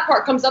see if that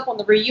part comes up on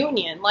the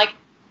reunion. Like,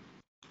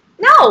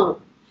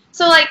 no.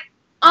 So like,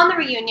 on the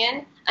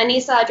reunion,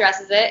 Aneesa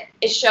addresses it.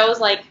 It shows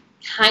like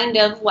kind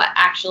of what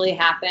actually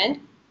happened,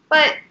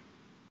 but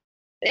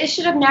it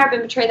should have never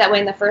been portrayed that way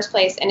in the first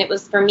place. And it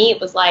was, for me,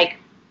 it was like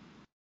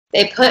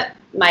they put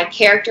my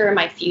character and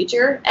my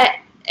future at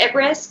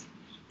risk.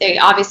 They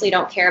obviously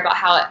don't care about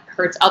how it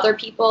hurts other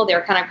people.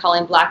 They're kind of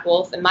calling Black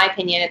Wolf, in my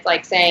opinion, it's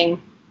like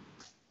saying,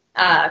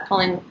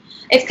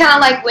 it's kind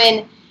of like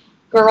when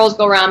girls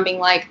go around being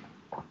like,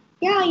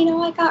 yeah, you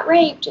know, I got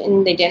raped,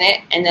 and they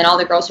didn't, and then all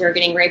the girls who are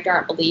getting raped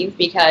aren't believed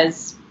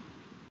because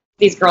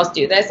these girls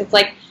do this. It's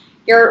like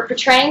you're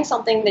portraying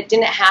something that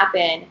didn't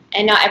happen,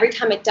 and now every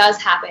time it does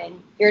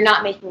happen, you're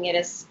not making it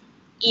as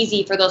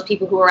easy for those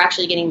people who are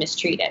actually getting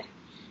mistreated.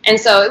 And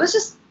so it was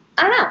just,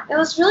 I don't know, it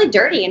was really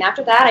dirty. And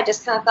after that, I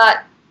just kind of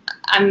thought,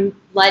 I'm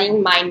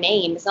letting my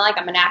name, it's not like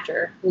I'm an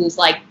actor who's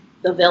like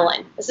the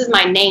villain. This is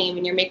my name,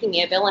 and you're making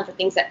me a villain for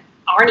things that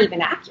aren't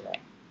even accurate.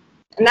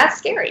 And that's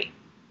scary.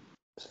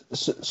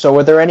 So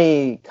were there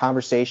any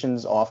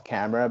conversations off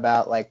camera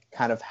about like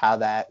kind of how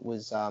that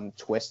was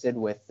twisted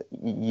with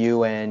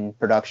you and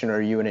production,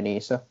 or you and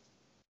Aneesa?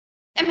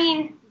 I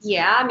mean,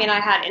 yeah. I mean, I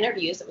had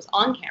interviews that was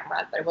on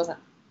camera, but it wasn't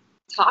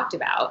talked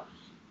about.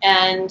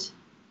 And,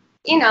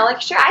 you know,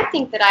 like, sure, I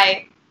think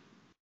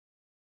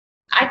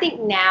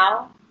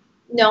now,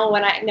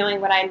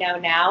 knowing what I know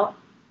now,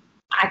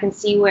 I can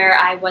see where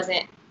I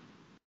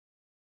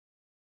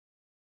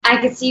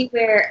could see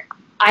where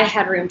I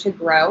had room to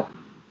grow,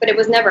 but it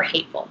was never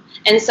hateful.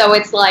 And so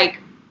it's like,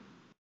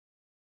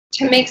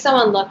 to make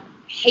someone look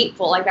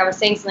hateful, like I was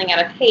saying something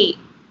out of hate,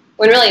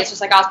 when really it's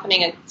just like I was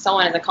putting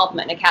someone as a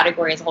compliment in a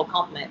category as a whole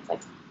compliment.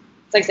 It's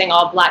like saying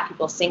all Black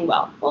people sing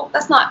well. Well,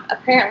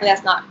 apparently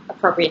that's not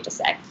appropriate to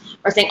say.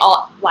 Or saying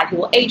all Black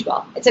people age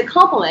well. It's a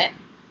compliment,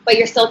 but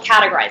you're still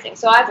categorizing.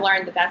 So I've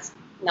learned that that's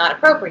not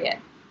appropriate.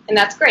 And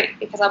that's great,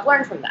 because I've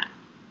learned from that.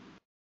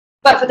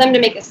 But for them to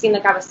make it seem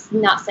like I was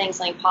not saying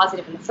something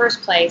positive in the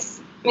first place,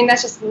 I mean,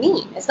 that's just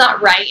mean. It's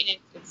not right, and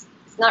it's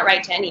not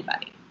right to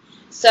anybody.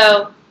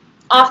 So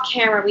off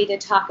camera, we did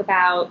talk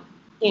about,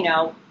 you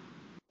know,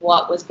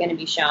 what was going to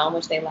be shown,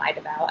 which they lied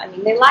about. I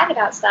mean, they lied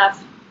about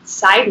stuff.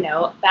 Side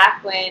note,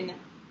 back when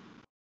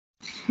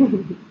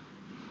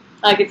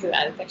I'll get to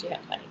that. It's actually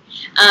kind of funny.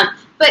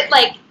 But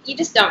like, you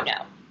just don't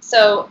know.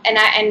 So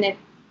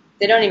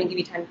they don't even give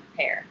you time to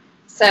prepare.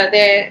 So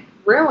the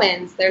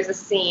ruins, there's a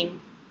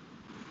scene.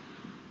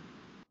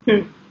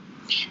 In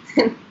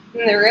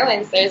the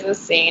ruins, there's a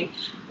scene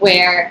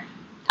where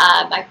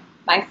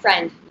my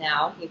friend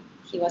now,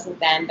 he wasn't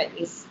then, but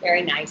he's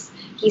very nice.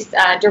 He's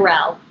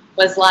Darrell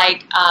was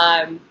like,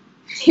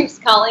 he was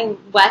calling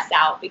Wes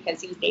out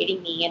because he was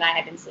dating me and I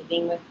had been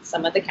sleeping with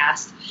some of the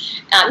cast.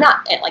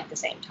 Not at like the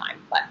same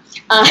time, but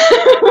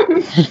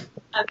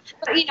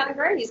but you know,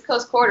 you're in these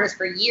close quarters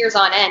for years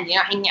on end. You're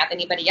not hanging out with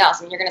anybody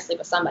else, and you're going to sleep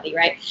with somebody,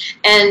 right?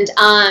 And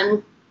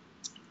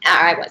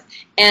I was.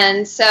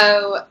 And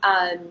so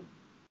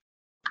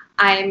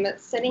I'm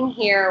sitting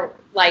here,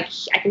 like,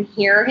 I can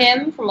hear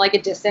him from, like,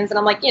 a distance, and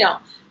I'm, like, you know,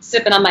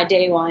 sipping on my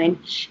day wine.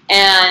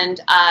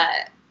 And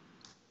I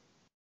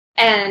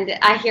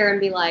hear him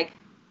be like,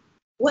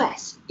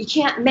 Wes, you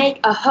can't make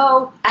a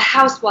hoe a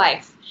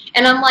housewife.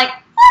 And I'm like,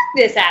 fuck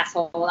this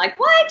asshole. Like,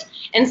 what?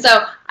 And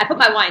so I put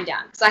my wine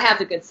down, because I have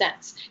the good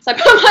sense. So I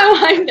put my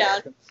wine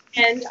down,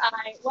 and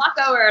I walk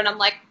over, and I'm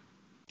like,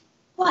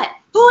 what?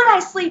 Who would I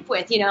sleep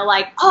with? You know,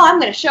 like, oh, I'm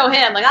going to show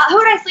him. Like, who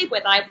would I sleep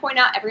with? And I point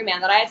out every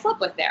man that I had slept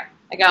with there.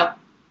 I go,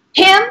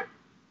 him,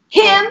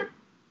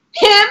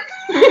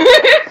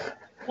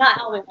 not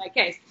helping my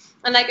case.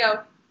 And I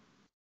go,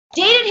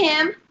 dated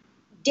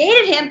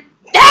him,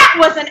 that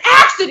was an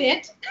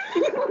accident.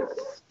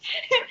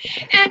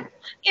 and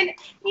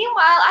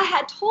meanwhile, I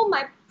had told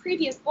my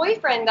previous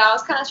boyfriend that I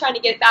was kind of trying to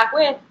get back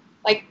with,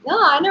 like, no,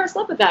 I never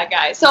slept with that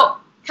guy. So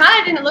kind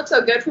of didn't look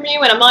so good for me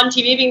when I'm on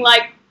TV being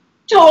like,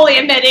 totally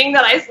admitting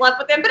that I slept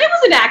with him, but it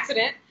was an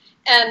accident.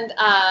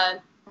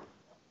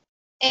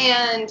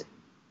 And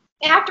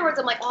afterwards,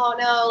 I'm like, oh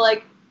no,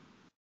 like,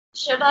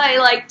 should I,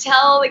 like,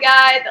 tell the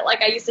guy that,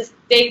 like, I used to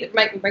date,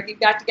 like, we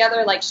got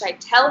together, like, should I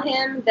tell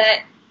him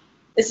that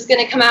this is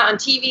going to come out on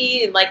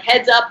TV, and, like,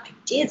 heads up, I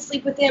did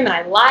sleep with him, and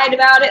I lied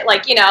about it,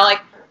 like, you know,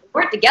 like, we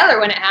weren't together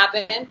when it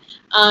happened,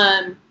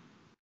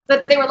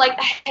 but they were like,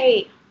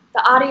 hey,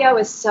 the audio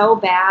is so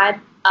bad,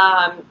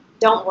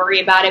 don't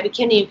worry about it, we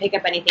can't even pick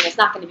up anything, it's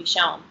not going to be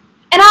shown.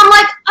 And I'm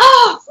like,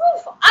 oh,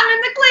 oof, I'm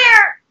in the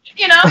clear,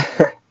 you know?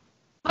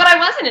 But I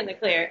wasn't in the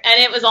clear,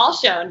 and it was all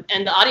shown,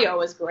 and the audio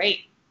was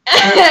great.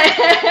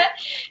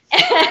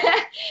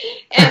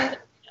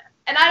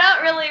 And I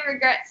don't really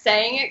regret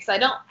saying it, because I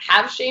don't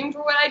have shame for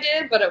what I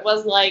did, but it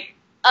was like,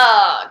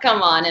 oh,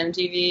 come on,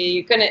 MTV,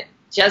 you couldn't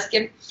just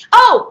give...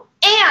 Oh,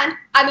 and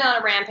I've been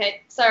on a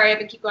rampage. Sorry, I've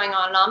been keep going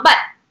on and on, but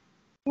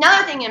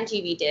another thing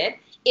MTV did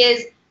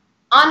is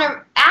on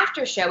an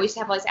after show, we used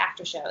to have all these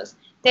after shows,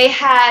 they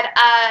had,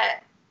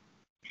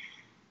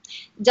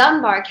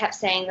 Dunbar kept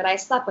saying that I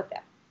slept with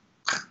him.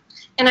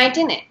 And I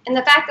didn't. And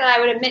the fact that I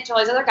would admit to all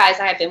these other guys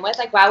I had been with,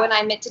 like, why wouldn't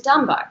I admit to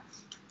Dunbar?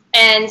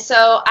 And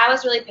so I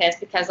was really pissed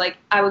because, like,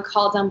 I would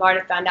call Dunbar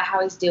to find out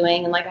how he's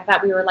doing, and, like, I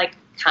thought we were, like,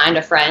 kind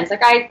of friends.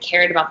 Like, I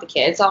cared about the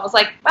kids. So I was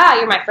like, wow,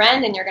 you're my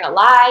friend, and you're going to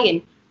lie,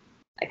 and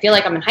I feel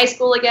like I'm in high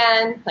school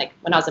again. Like,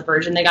 when I was a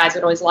virgin, the guys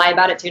would always lie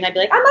about it, too, and I'd be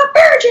like, I'm a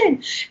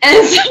virgin!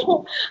 And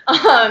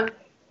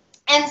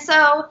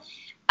so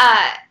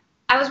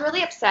I was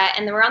really upset,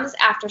 and they were on this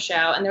after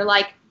show, and they're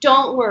like,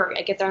 don't worry.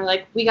 I get there, and they're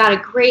like, we got a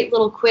great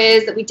little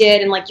quiz that we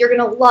did, and, like, you're going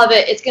to love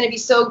it. It's going to be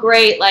so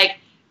great. Like,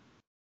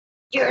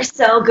 you're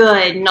so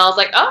good. And I was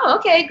like, oh,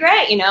 okay,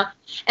 great, you know.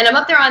 And I'm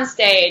up there on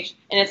stage,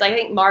 and it's like, I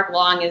think Mark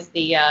Long is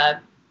the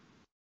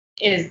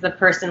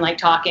person, like,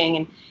 talking,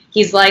 and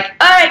he's like,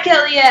 all right,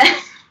 Kelly, yeah.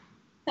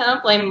 I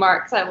don't blame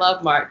Mark, because I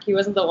love Mark. He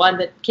wasn't the one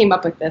that came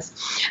up with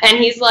this. And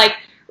he's, like,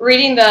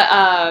 reading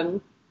the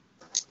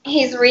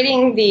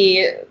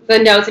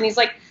notes, and he's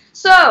like,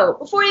 so,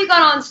 before you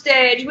got on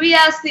stage, we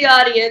asked the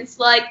audience,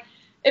 like,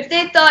 if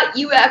they thought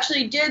you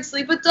actually did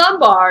sleep with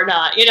Dunbar or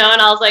not, you know,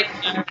 and I was like,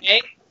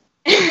 okay.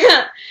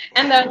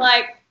 And they're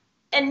like,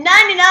 and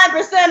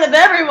 99% of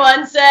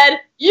everyone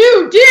said,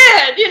 you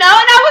did, you know,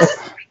 and I was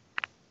just,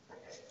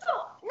 so,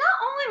 not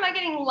only am I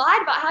getting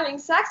lied about having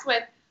sex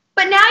with,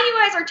 but now you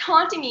guys are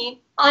taunting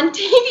me on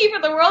TV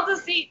for the world to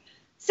see,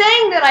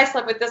 saying that I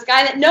slept with this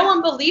guy, that no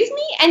one believes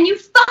me, and you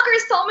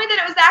fuckers told me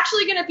that it was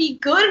actually going to be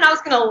good and I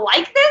was going to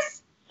like this?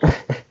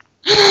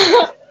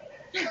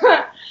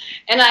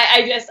 And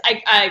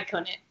I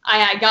couldn't.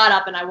 I got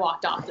up and I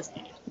walked off the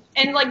stage.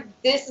 And, like,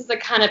 this is the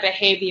kind of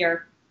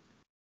behavior.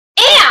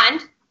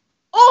 And,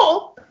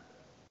 oh,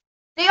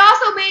 they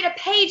also made a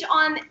page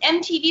on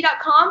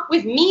MTV.com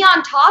with me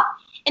on top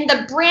and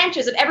the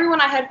branches of everyone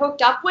I had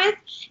hooked up with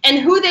and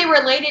who they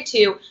related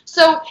to.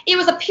 So it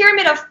was a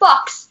pyramid of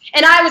fucks,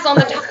 and I was on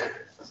the top.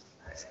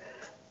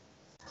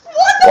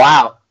 What the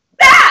Wow.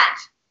 that?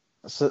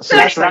 So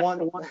that's the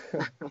one.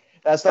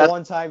 That's the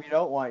one time you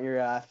don't want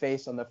your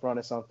face on the front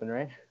of something,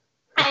 right?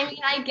 I mean,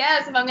 I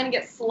guess if I'm gonna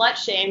get slut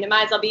shamed, it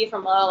might as well be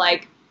from a,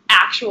 like,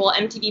 actual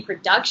MTV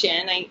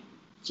production.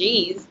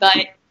 Jeez, but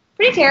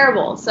pretty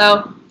terrible.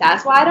 So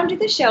that's why I don't do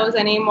the shows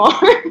anymore.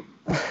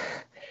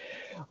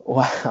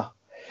 Wow.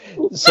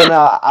 So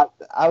now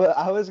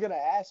I was gonna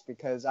ask,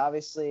 because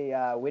obviously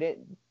we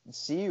didn't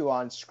see you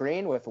on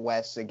screen with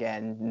Wes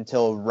again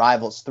until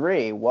Rivals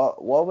 3.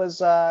 What was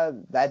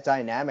that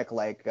dynamic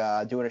like,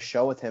 doing a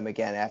show with him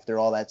again after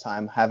all that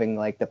time, having,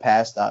 like, the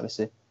past,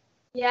 obviously?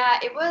 Yeah,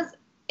 it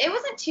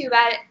wasn't too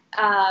bad.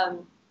 I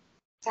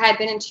had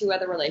been in 2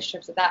 other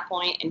relationships at that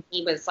point, and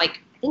he was,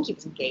 like, I think he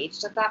was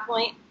engaged at that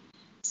point.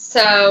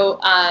 So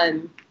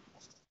I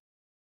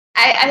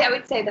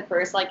would say the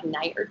first, like,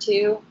 night or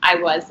two, I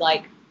was,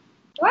 like,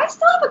 do I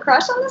still have a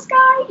crush on this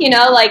guy? You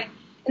know, like,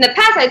 in the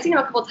past, I'd seen him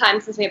a couple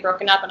times since we had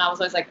broken up, and I was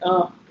always like,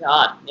 oh,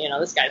 God, you know,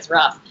 this guy's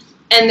rough.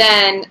 And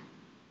then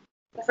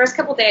the first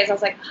couple days, I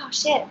was like, oh,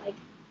 shit, like,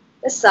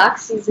 this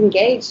sucks. He's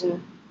engaged, and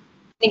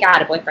I think I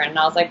had a boyfriend, and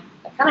I was like,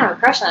 I kind of have a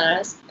crush on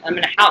him. I'm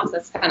in a house.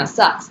 That kind of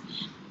sucks.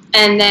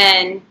 And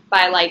then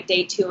by, like,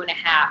 day 2.5,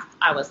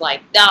 I was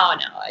like, no,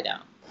 I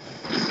don't.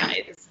 This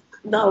guy is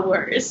the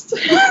worst.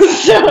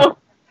 So...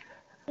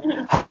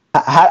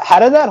 How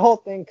did that whole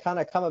thing kind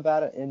of come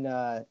about in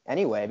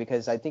anyway?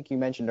 Because I think you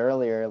mentioned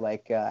earlier,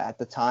 like at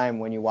the time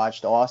when you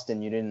watched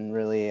Austin, you didn't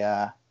really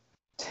have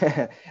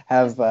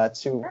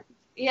too.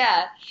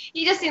 Yeah,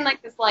 he just seemed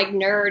like this like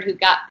nerd who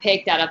got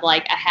picked out of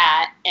like a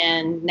hat,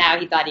 and now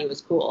he thought he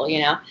was cool,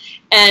 you know.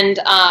 And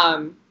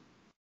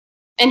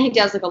he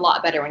does look a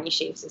lot better when he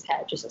shaves his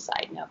head. Just a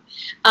side note.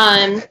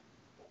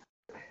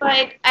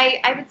 But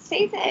I would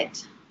say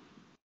that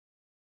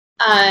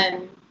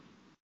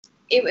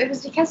It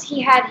was because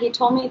he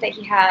told me that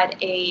he had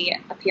a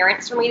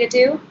appearance for me to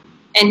do,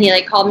 and he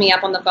like called me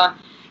up on the phone.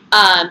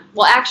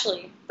 Well,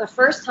 actually, the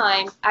first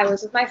time I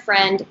was with my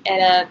friend at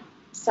a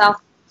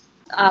South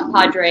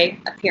Padre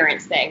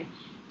appearance thing,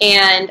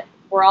 and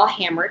we're all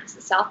hammered. It's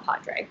the South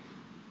Padre.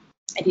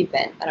 If you've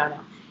been, I don't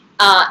know.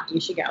 You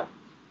should go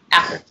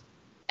after.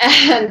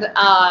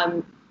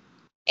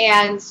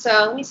 And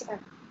so let me see if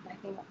my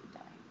thing will be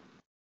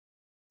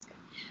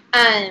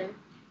done.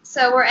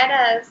 So we're at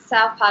a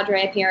South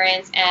Padre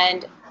appearance,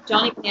 and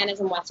Johnny Bananas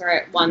and Wes are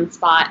at one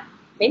spot.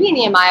 Maybe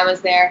Nehemiah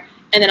was there,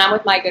 and then I'm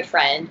with my good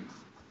friend.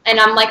 And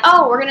I'm like,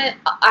 oh,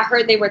 I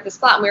heard they were at the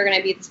spot, and we were going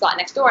to be at the spot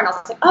next door. And I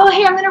was like, oh,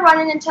 hey, I'm going to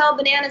run in and tell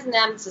Bananas and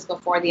them. This is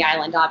before the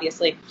island,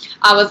 obviously.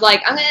 I was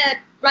like, I'm going to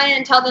run in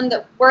and tell them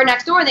that we're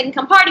next door, and they can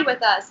come party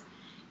with us.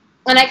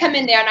 And I come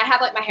in there, and I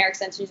have, like, my hair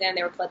extensions in.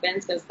 They were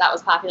clip-ins, because that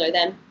was popular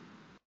then.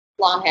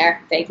 Long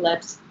hair, fake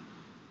lips.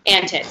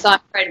 And tits, so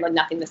I'm afraid to look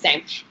nothing the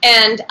same.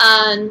 And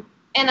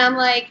I'm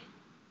like,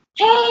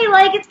 hey,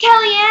 like, it's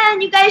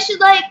Kellyanne, you guys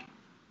should, like,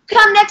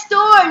 come next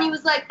door. And he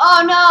was like,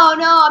 oh,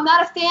 no, I'm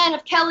not a fan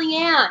of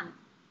Kellyanne.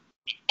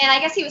 And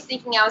I guess he was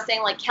thinking I was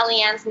saying, like,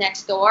 Kellyanne's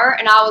next door.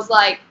 And I was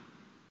like,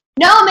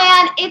 no,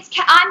 man,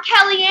 I'm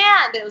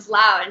Kellyanne. But it was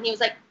loud. And he was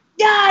like,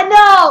 yeah,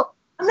 no,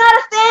 I'm not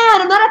a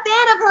fan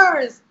of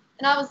hers.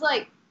 And I was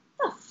like,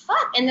 what the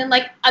fuck? And then,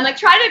 like, I'm, like,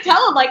 trying to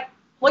tell him, like,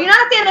 well, you're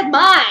not a fan of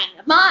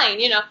mine,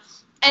 you know.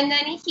 And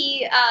then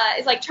he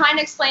is like trying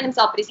to explain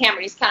himself, but he's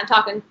hammered. He's kind of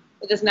talking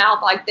with his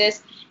mouth like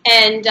this.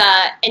 And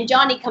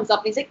Johnny comes up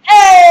and he's like,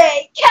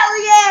 "Hey,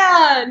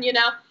 Kellyanne," you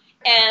know.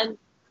 And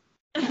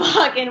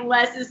fucking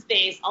Wes's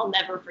face, I'll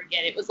never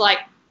forget. It was like,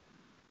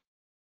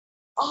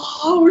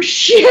 oh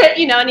shit,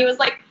 you know. And he was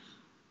like,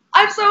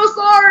 "I'm so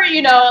sorry,"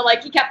 you know. And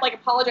like he kept like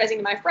apologizing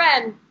to my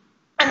friend.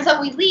 And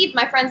so we leave.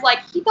 My friend's like,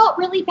 he felt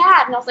really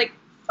bad, and I was like,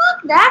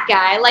 fuck that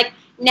guy, like.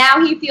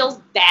 Now he feels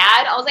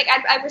bad. I was like,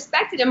 I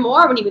respected him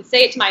more when he would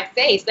say it to my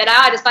face, but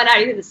now I just find out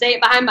he had to say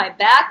it behind my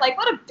back. Like,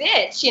 what a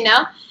bitch, you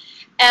know?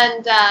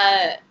 And,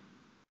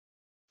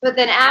 but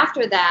then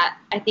after that,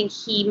 I think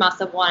he must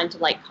have wanted to,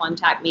 like,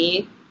 contact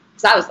me,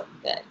 because I was looking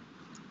good,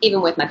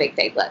 even with my big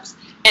fake lips.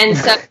 And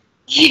so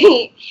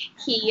he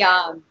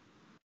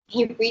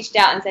reached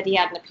out and said he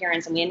had an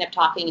appearance, and we ended up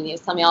talking, and he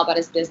was telling me all about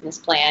his business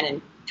plan,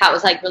 and how it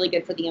was, like, really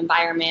good for the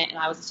environment, and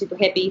I was a super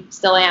hippie,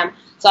 still am.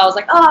 So I was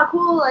like, oh,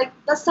 cool, like,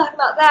 let's talk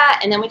about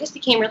that. And then we just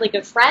became really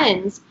good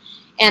friends,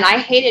 and I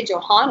hated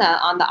Johanna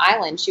on the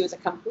island. She was a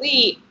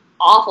complete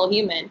awful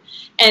human.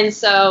 And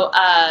so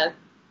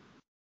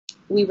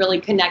we really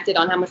connected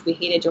on how much we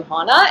hated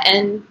Johanna,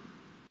 and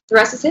the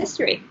rest is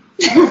history.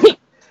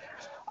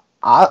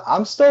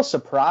 I'm still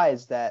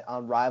surprised that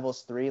on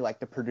Rivals 3, like,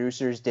 the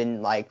producers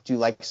didn't, like, do,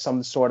 like,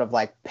 some sort of,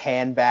 like,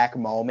 pan back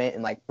moment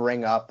and, like,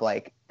 bring up,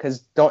 like,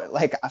 because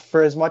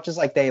for as much as,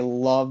 like, they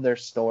love their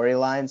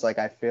storylines, like,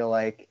 I feel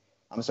like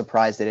I'm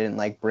surprised they didn't,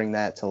 like, bring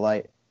that to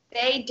light.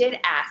 They did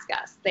ask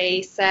us.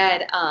 They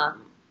said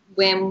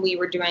when we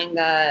were doing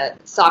the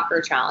soccer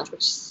challenge,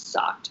 which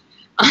sucked.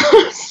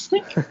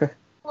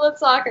 Well, it's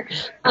soccer.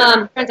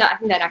 Turns out I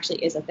think that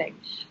actually is a thing.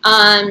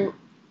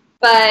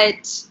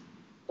 But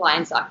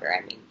blind soccer,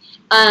 I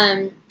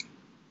mean.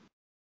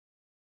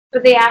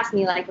 But they asked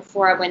me, like,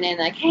 before I went in,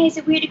 like, hey, is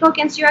it weird to go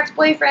against your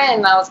ex-boyfriend?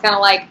 And I was kind of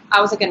like, I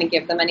wasn't going to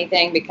give them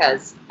anything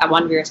because I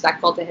wanted to be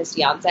respectful to his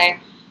fiance.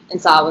 And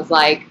so I was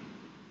like,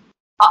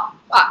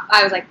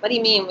 what do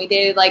you mean? We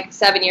dated, like,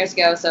 7 years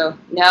ago, so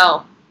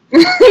no.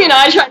 You know,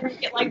 I tried to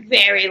make it, like,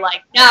 very,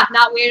 like, nah,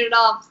 not weird at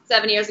all,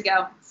 7 years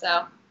ago.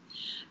 So,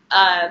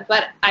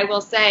 but I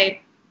will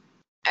say,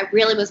 I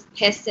really was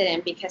pissed at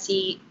him because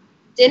he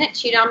didn't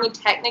cheat on me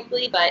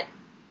technically, but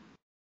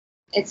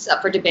it's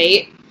up for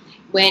debate.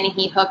 When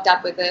he hooked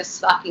up with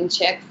this fucking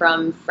chick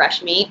from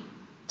Fresh Meat.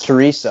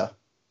 Teresa,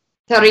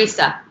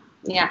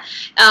 yeah.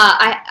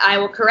 I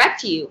will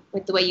correct you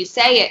with the way you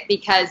say it,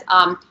 because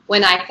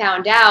when I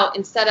found out,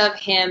 instead of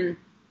him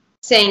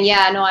saying,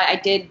 yeah, no,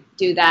 I did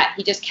do that,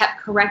 he just kept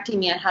correcting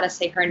me on how to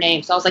say her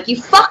name. So I was like, you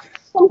fuck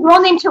some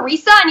girl named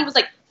Teresa? And he was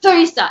like,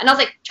 Teresa. And I was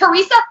like,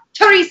 Teresa?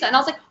 And I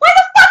was like, why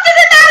the fuck does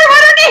it matter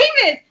what her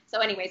name is? So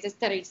anyways, it's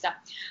Teresa.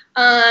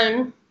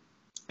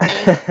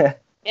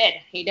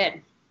 He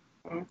did.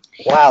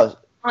 Wow.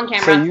 On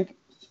camera.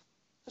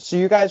 So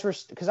you guys were,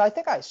 because I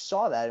think I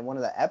saw that in one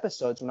of the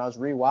episodes when I was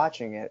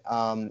rewatching it.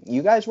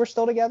 You guys were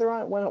still together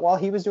while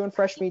he was doing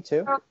Fresh Meat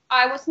too?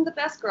 I wasn't the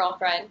best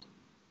girlfriend.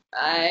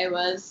 I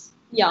was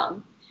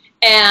young.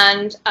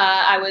 And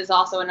I was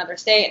also in another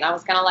state, and I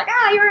was kind of like,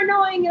 you're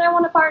annoying, and I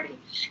want to party.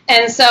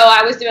 And so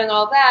I was doing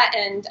all that,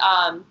 and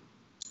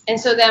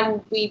so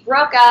then we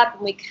broke up,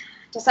 and we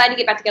decided to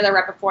get back together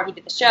right before he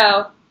did the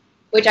show,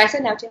 which I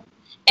said no to.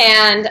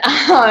 And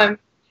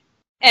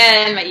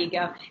my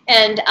ego.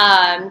 And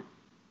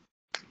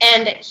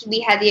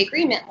we had the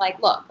agreement,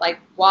 like, look, like,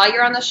 while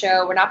you're on the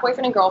show, we're not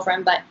boyfriend and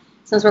girlfriend, but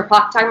since we're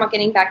talking about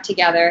getting back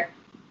together,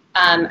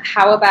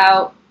 how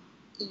about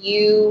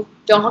you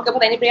don't hook up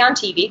with anybody on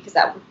TV, because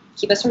that would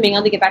keep us from being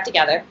able to get back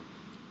together,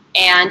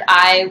 and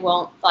I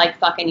won't, like,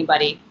 fuck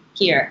anybody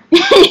here.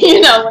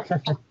 You know,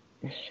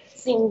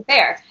 seemed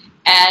fair.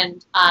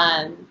 And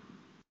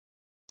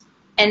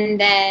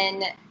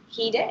then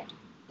he did.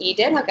 He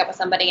did hook up with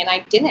somebody, and I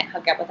didn't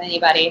hook up with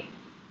anybody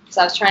because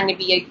I was trying to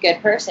be a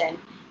good person.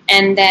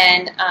 And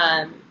then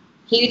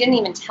he didn't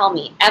even tell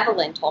me.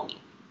 Evelyn told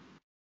me.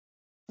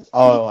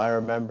 Oh, I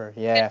remember.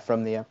 Yeah,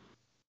 from the...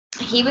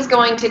 He was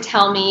going to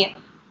tell me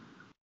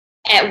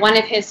at one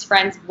of his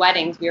friends'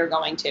 weddings we were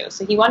going to.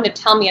 So he wanted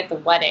to tell me at the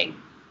wedding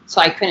so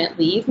I couldn't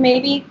leave,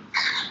 maybe.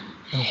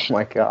 Oh,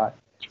 my God.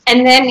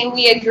 And then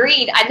we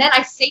agreed, and then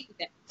I stayed with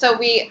him. So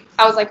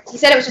I was like, he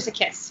said it was just a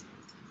kiss.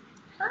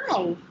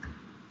 Hi.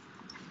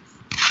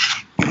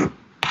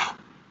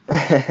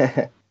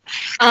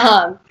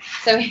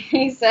 So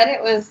he said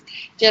it was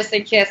just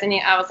a kiss, and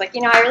I was like,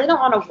 I really don't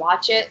want to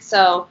watch it,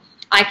 so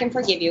I can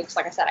forgive you, because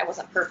like I said, I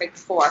wasn't perfect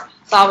before.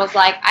 So I was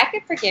like, I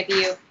could forgive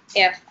you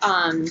if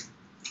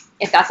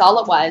that's all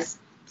it was,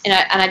 and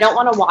I don't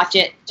want to watch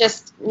it.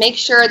 Just make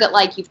sure that,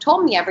 like, you've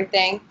told me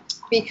everything,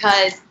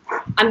 because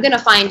I'm gonna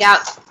find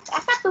out.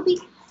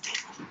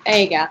 There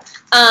you go.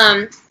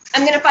 I'm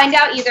gonna find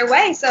out either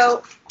way,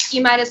 so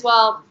you might as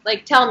well,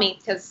 like, tell me,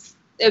 because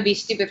it would be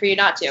stupid for you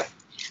not to.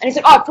 And he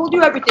said, I told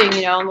you everything,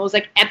 and it was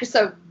like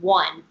episode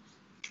 1.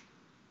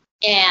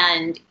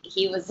 And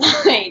he was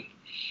like,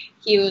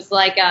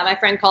 my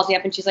friend calls me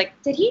up, and she's like,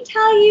 did he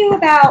tell you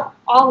about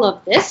all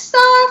of this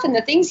stuff and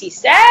the things he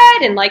said?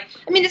 And, like,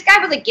 I mean, this guy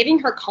was, like, giving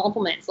her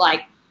compliments,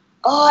 like,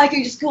 I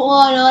could just go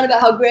on and on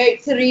about how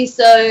great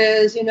Teresa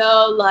is,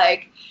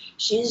 like,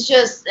 she's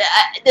just,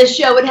 the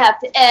show would have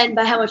to end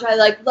by how much I,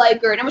 like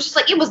her. And it was just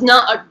like, it was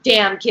not a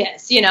damn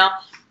kiss,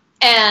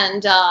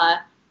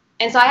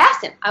 And so I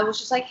asked him, I was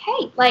just like,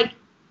 hey, like,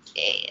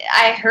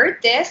 I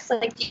heard this,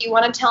 like, do you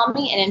want to tell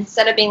me? And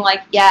instead of being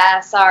like, yeah,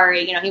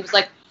 sorry, he was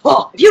like,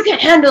 well, if you can't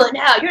handle it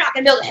now, you're not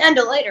going to be able to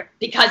handle it later,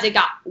 because it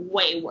got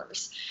way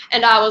worse.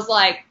 And I was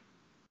like,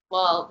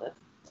 well,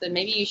 then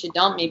maybe you should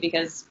dump me,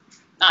 because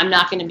I'm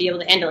not going to be able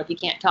to handle it if you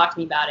can't talk to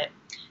me about it.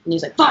 And he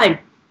was like, fine,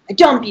 I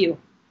dump you.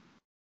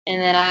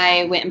 And then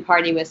I went and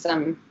partied with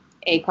some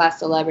A-class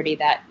celebrity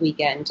that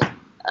weekend,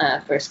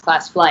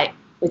 first-class flight,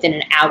 within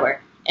an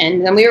hour.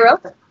 And then we were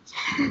over.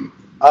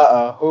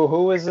 Uh-oh.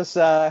 Who was this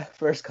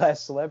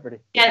first-class celebrity?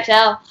 Can't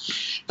tell.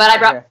 But I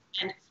brought my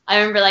friend. I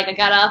remember, like, I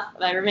got off.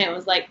 My roommate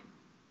was like,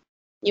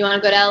 you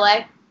want to go to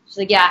LA? She's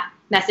like, yeah.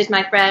 Messaged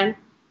my friend,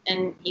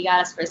 and he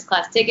got us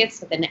first-class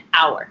tickets within an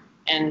hour.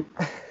 And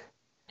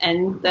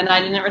then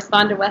I didn't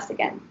respond to Wes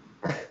again.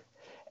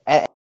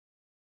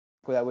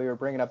 That we were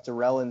bringing up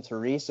Darrell and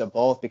Teresa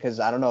both, because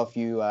I don't know if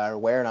you are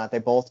aware or not, they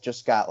both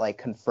just got, like,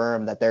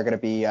 confirmed that they're going to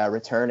be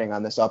returning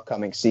on this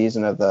upcoming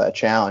season of the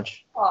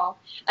challenge. Oh,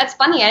 that's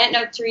funny. I didn't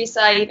know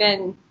Teresa I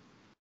didn't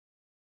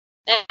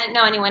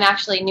know anyone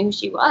actually knew who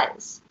she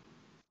was.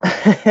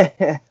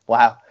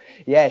 Wow.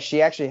 Yeah,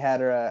 she actually had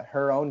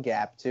her own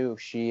gap too.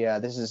 She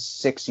this is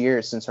 6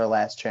 years since her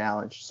last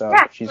challenge, so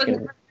yeah, she's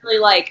wasn't really,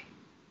 like,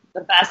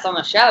 the best on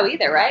the show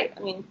either, right? I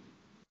mean,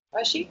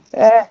 was she?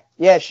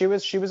 Yeah, she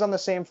was on the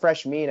same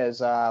Fresh Meat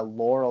as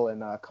Laurel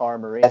and Cara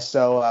Maria.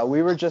 So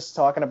we were just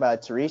talking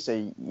about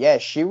Teresa. Yeah,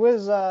 she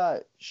was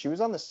on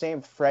the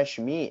same Fresh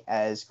Meat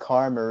as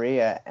Cara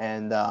Maria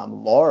and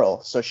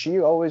Laurel. So she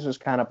always was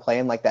kind of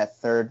playing like that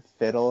third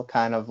fiddle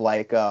kind of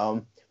like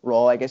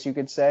role, I guess you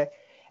could say.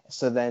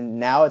 So then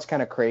now it's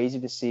kind of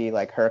crazy to see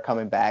like her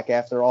coming back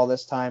after all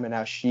this time, and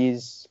now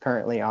she's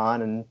currently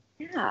on. And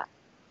yeah.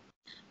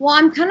 Well,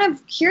 I'm kind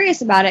of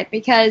curious about it,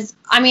 because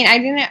I mean,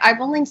 I've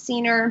only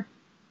seen her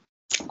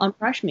on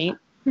Fresh Meat,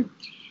 and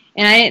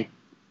I didn't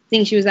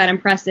think she was that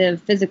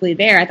impressive physically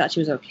there. I thought she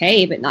was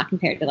okay, but not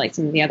compared to like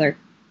some of the other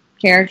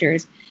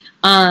characters.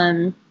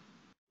 But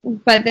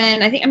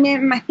then I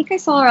think I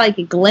saw her like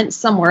a glimpse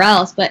somewhere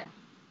else. But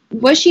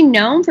was she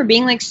known for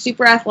being like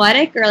super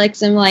athletic or like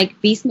some like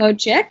beast mode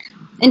chick?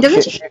 And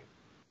doesn't she?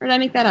 Or did I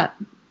make that up?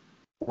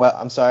 Well,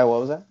 I'm sorry.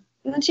 What was that?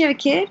 Doesn't she have a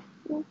kid?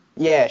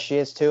 Yeah, she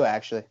is too,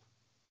 actually.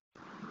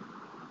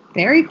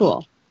 Very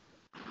cool.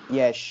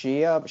 Yeah,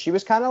 she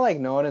was kind of like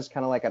known as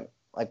kind of like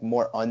like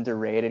more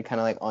underrated, kind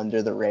of like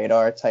under the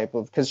radar type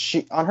of, because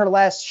she on her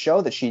last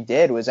show that she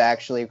did was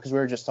actually, because we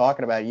were just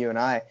talking about you and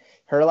I,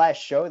 her last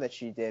show that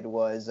she did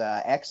was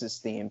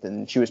X's themed,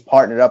 and she was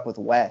partnered up with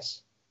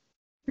Wes.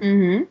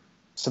 Mm-hmm.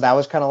 So that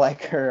was kind of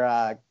like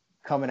her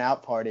coming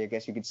out party, I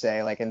guess you could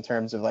say, like in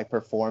terms of like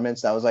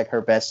performance. That was like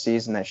her best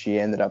season that she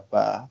ended up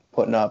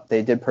putting up.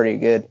 They did pretty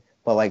good,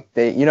 but like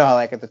they, you know how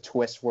like at the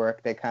twist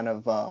work, they kind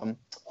of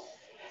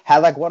had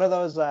like one of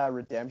those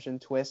redemption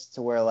twists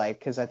where like,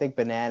 because I think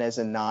Bananas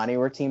and Nany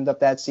were teamed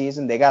up that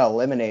season. They got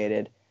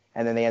eliminated,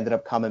 and then they ended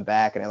up coming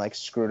back, and it like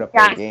screwed up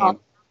their game.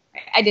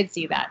 I did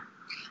see that.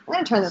 I'm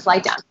gonna turn this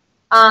light down.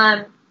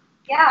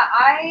 Yeah,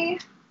 I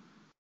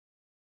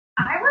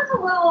was a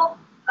little.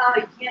 Oh,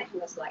 you can't turn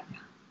this light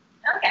down.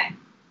 Okay,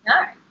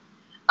 all right.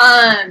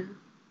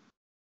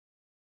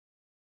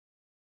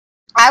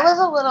 I was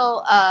a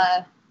little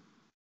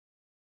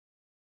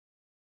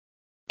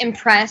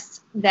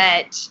impressed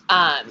that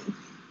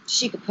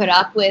she could put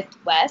up with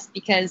Wes,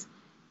 because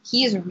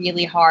he is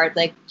really hard.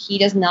 Like, he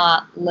does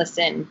not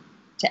listen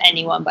to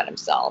anyone but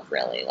himself,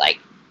 really. Like,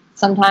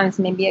 sometimes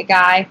maybe a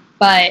guy,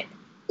 but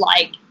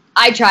like,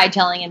 I tried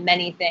telling him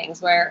many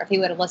things where if he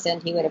would have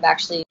listened, he would have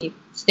actually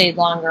stayed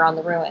longer on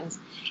the ruins.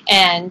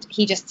 And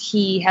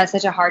he has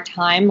such a hard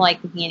time,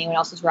 like, thinking anyone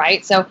else is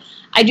right. So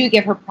I do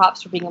give her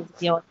props for being able to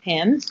deal with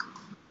him.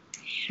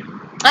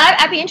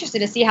 I'd be interested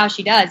to see how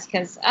she does,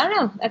 because I don't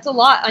know, that's a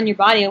lot on your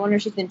body. I wonder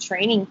if she's been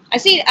training. I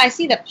see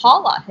that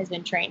Paula has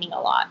been training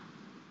a lot.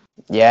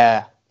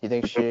 Yeah. Do you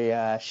think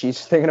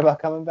she's thinking about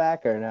coming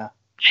back or no?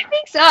 I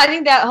think so. I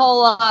think that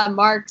whole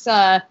Mark's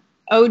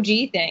OG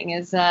thing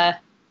is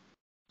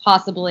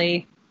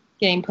possibly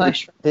getting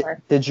pushed for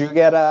her. Did you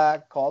get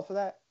called for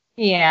that?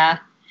 Yeah.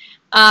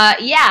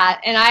 Yeah,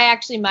 and I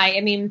actually might.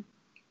 I mean,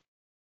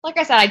 like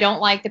I said, I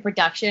don't like the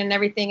production and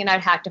everything, and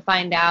I'd have to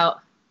find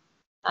out.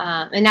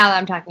 And now that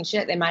I'm talking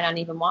shit, they might not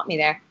even want me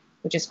there,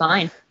 which is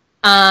fine.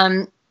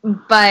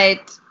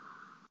 But,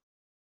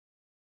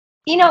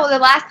 you know, the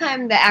last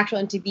time the actual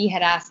MTV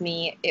had asked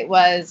me, it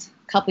was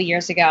a couple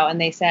years ago, and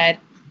they said,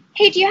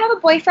 "Hey, do you have a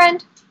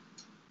boyfriend?"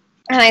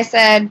 And I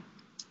said,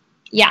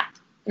 "Yeah."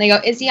 And they go,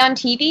 "Is he on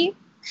TV?"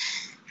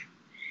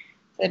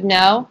 I said,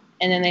 "No."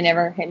 And then they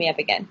never hit me up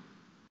again.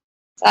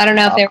 So I don't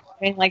know if they were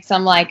having like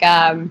some like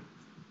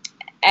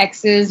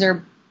exes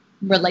or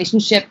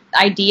relationship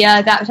idea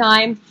at that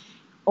time,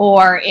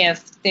 or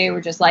if they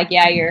were just like,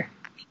 "Yeah, you're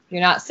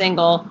not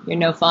single, you're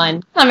no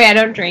fun." I mean, I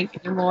don't drink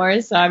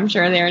anymore, so I'm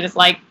sure they were just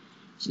like,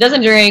 "She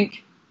doesn't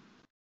drink,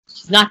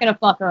 she's not gonna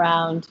fuck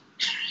around."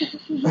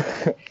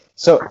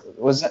 So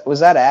was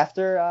that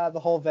after the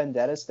whole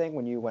Vendettas thing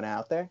when you went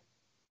out there?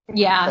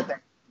 Yeah.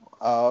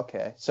 Oh,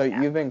 okay. So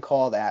you've been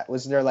called at.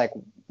 Was there like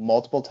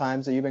multiple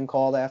times that you've been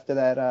called after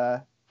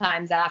that?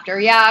 Times after.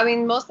 Yeah, I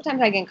mean, most of the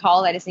times I get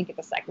called, I just didn't get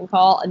the second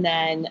call, and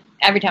then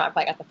every time I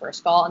probably got the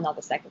first call and not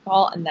the second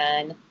call, and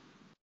then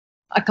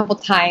a couple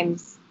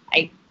times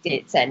I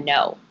said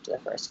no to the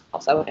first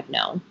call, so I would have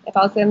known if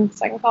I was in the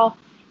second call.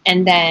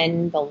 And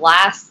then the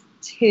last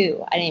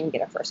two, I didn't even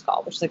get a first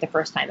call, which is like the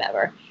first time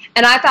ever.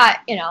 And I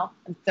thought, you know,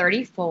 I'm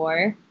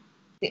 34.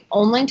 The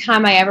only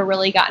time I ever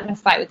really got in a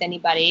fight with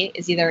anybody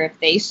is either if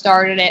they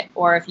started it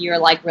or if you're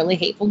like really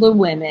hateful to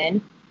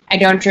women. I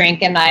don't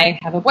drink and I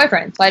have a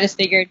boyfriend. So I just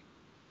figured,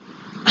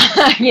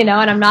 you know,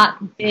 and I'm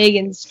not big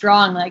and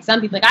strong like some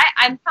people. Like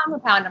I'm pound for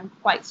pound, I'm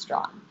quite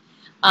strong.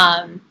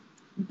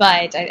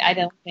 But I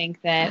don't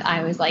think that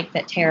I was like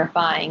that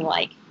terrifying,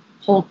 like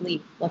Hulk-y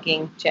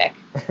looking chick.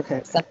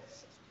 So.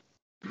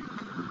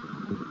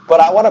 But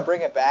I want to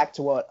bring it back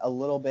to what a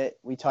little bit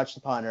we touched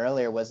upon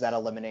earlier, was that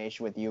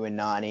elimination with you and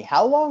Nany.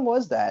 How long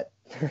was that?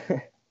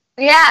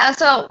 Yeah,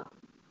 so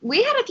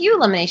we had a few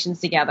eliminations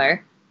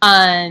together.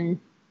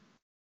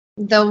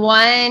 The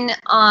one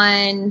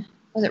on,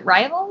 was it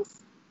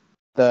Rivals?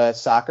 The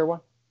soccer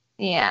one?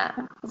 Yeah,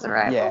 was it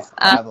Rivals?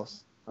 Yeah,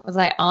 Rivals. Was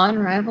I on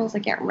Rivals? I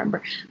can't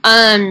remember.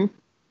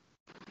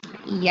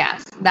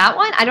 Yes, that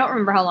one, I don't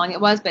remember how long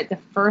it was, but the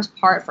first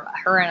part for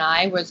her and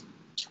I was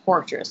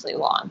torturously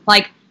long.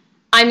 Like,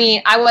 I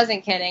mean, I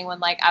wasn't kidding when,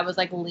 like, I was,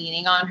 like,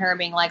 leaning on her,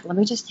 being like, let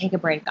me just take a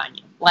break on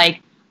you.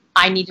 Like,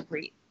 I need to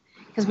breathe.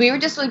 Because we were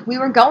just, like, we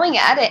were going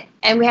at it,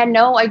 and we had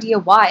no idea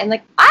why. And,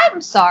 like,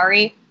 I'm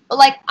sorry, but,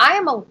 like, I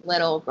am a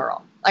little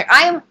girl. Like,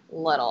 I am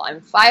little.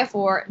 I'm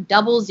 5'4",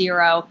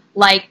 00.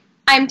 Like,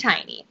 I'm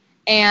tiny.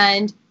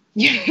 And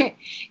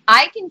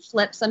I can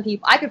flip some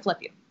people. I could flip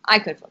you. I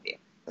could flip you.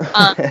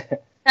 I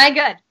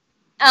could.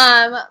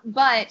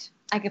 But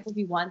I could flip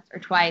you once or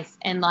twice,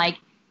 and, like,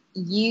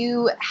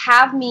 you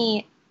have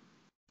me,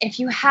 if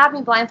you have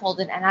me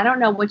blindfolded and I don't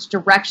know which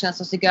direction I'm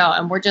supposed to go,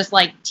 and we're just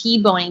like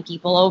T-boning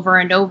people over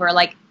and over,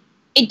 like,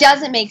 it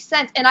doesn't make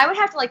sense. And I would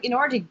have to, like, in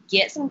order to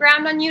get some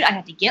ground on you, I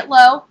have to get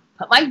low,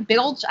 put my big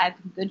old, I have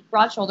good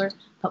broad shoulders,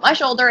 put my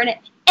shoulder in it,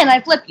 and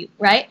I flip you,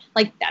 right?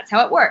 Like, that's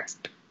how it works.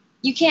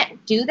 You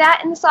can't do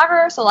that in the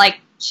soccer, so,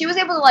 like, she was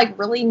able to, like,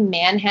 really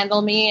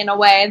manhandle me in a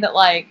way that,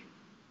 like,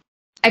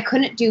 I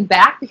couldn't do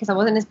back because I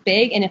wasn't as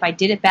big, and if I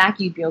did it back,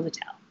 you'd be able to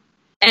tell.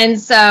 And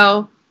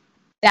so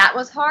that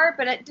was hard,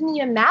 but it didn't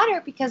even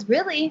matter because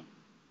really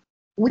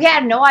we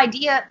had no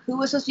idea who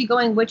was supposed to be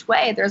going which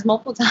way. There's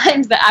multiple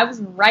times that I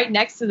was right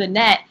next to the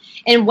net.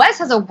 And Wes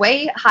has a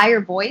way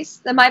higher voice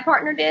than my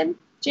partner did,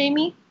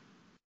 Jamie.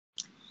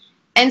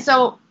 And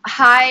so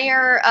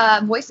higher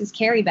voices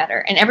carry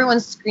better. And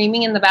everyone's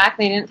screaming in the back.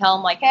 They didn't tell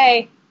them, like,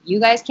 hey, you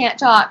guys can't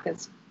talk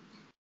because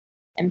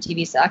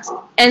MTV sucks.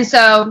 And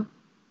so,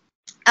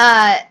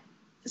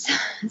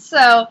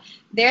 so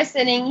they're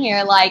sitting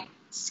here, like,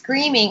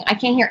 screaming. I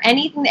can't hear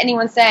anything that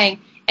anyone's saying.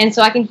 And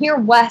so I can hear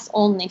Wes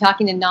only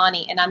talking to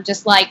Nani. And I'm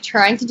just, like,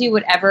 trying to do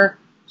whatever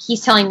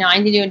he's telling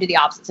Nani to do and do the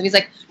opposite. So he's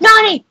like,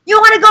 Nani, you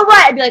want to go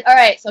right? I'd be like, all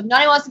right, so if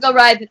Nani wants to go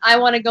right, then I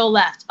want to go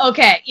left.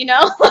 Okay, you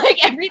know,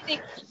 like everything.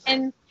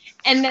 And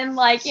then,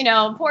 like, you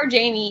know, poor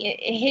Jamie,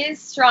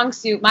 his strong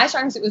suit, my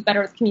strong suit was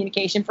better with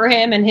communication for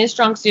him, and his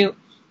strong suit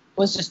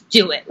was just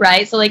do it,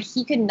 right? So, like,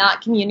 he could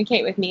not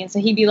communicate with me. And so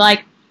he'd be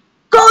like,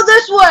 go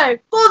this way,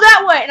 go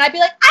that way. And I'd be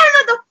like, I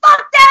don't know what the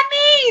fuck that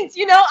means,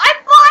 you know, I'm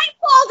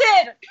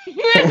blindfolded.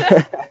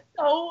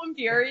 So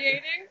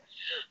infuriating.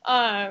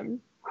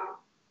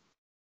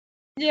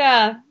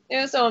 Yeah, it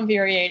was so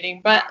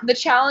infuriating. But the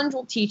challenge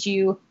will teach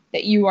you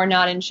that you are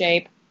not in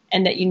shape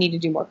and that you need to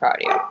do more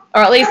cardio.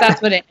 Or at least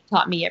that's what it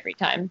taught me every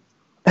time.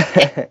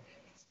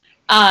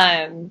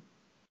 My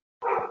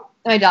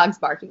dog's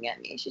barking at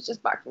me. She's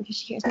just barking because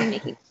she hears me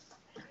making.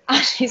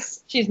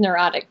 She's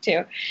neurotic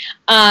too.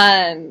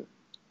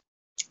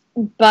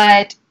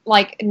 But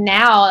like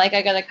now, like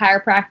I got a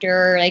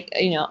chiropractor, like,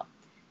 you know,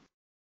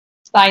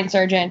 spine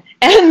surgeon,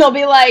 and they'll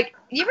be like,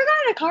 "You ever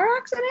got in a car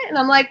accident?" And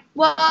I'm like,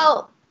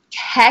 "Well,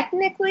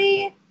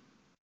 technically,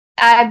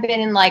 I've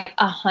been in like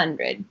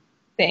 100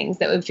 things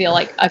that would feel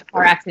like a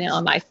car accident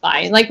on my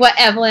spine. Like what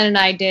Evelyn and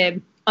I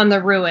did on the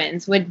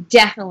ruins would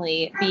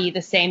definitely be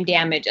the same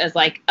damage as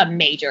like a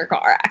major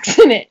car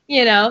accident,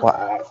 you know?"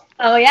 Wow.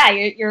 Oh yeah,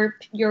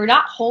 you're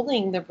not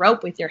holding the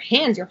rope with your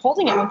hands. You're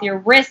holding it with your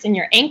wrists and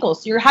your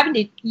ankles. So you're having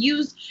to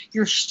use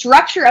your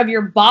structure of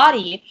your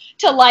body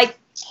to like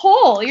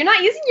pull. You're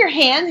not using your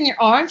hands and your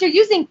arms. You're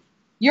using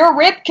your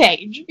rib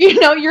cage. You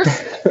know,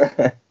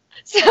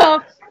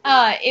 So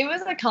it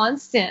was a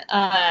constant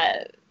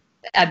a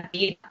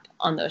beat up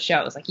on those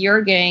shows. Like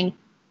you're getting,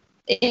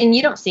 and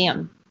you don't see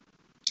them.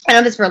 I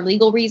don't know if it's for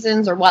legal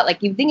reasons or what.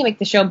 Like you think it make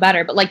the show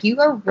better, but like you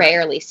are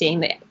rarely seeing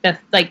the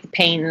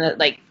pain and the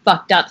like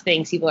fucked up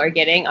things people are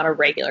getting on a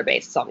regular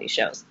basis on these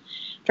shows.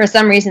 For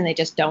some reason, they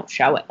just don't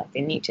show it like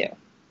they need to.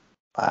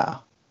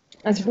 Wow,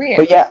 that's weird.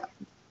 But yeah,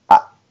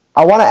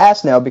 I want to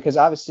ask now, because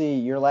obviously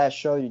your last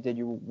show you did,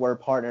 you were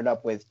partnered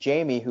up with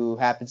Jamie, who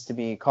happens to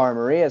be Cara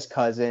Maria's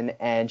cousin,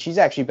 and she's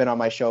actually been on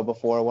my show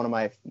before, one of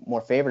my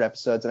more favorite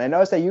episodes, and I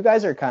noticed that you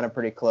guys are kind of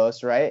pretty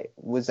close, right?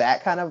 Was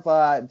that kind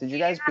of, did you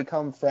guys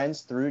become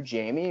friends through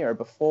Jamie, or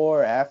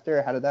before,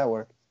 after? How did that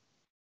work?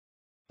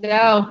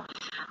 No.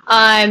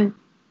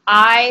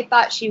 I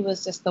thought she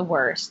was just the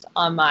worst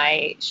on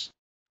my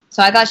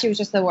So I thought she was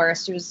just the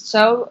worst. She was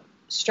so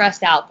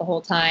stressed out the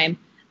whole time.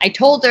 I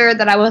told her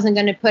that I wasn't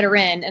going to put her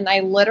in, and I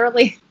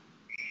literally,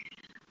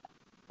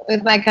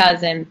 with my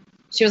cousin,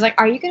 she was like,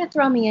 "Are you going to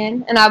throw me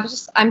in?" And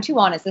I'm too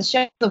honest. This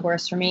show is the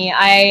worst for me.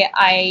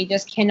 I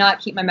just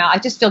cannot keep my mouth. I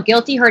just feel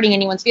guilty hurting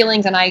anyone's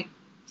feelings, and I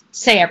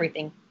say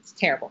everything. It's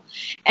terrible.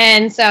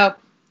 And so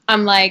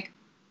I'm like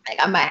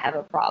I might have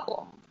a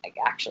problem, like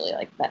actually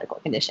like medical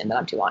condition, but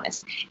I'm too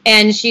honest.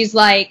 And she's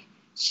like,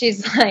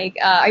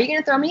 "Are you going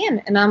to throw me in?"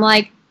 And I'm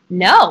like,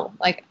 "No,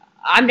 like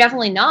I'm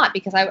definitely not,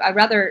 because I'd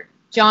rather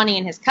Johnny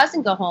and his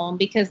cousin go home,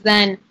 because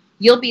then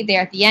you'll be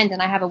there at the end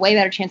and I have a way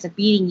better chance of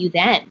beating you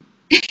then."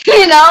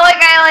 You know, like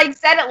I like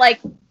said it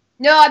like,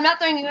 "No, I'm not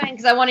throwing you in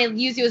because I want to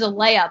use you as a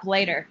layup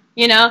later,"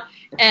 you know?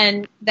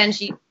 And then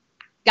she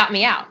got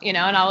me out, you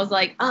know, and I was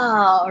like,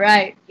 "Oh,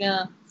 right,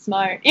 yeah,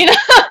 smart," you know?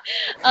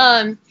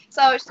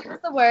 So she was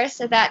the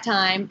worst at that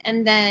time.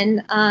 And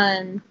then,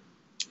 and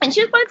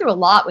she was going through a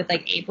lot with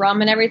like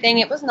Abram and everything.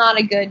 It was not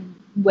a good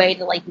way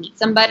to like meet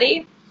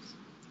somebody.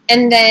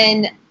 And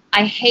then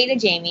I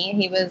hated Jamie.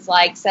 He was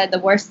like, said the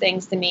worst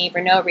things to me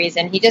for no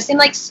reason. He just seemed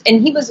like,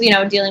 and he was, you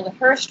know, dealing with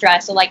her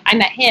stress. So like I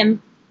met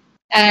him,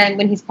 and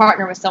when he's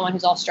partner with someone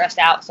who's all stressed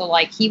out. So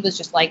like he was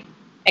just like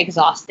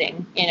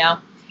exhausting, you know?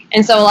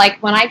 And so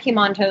like when I came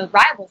on to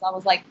Rivals, I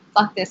was like,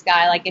 fuck this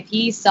guy. Like if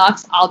he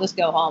sucks, I'll just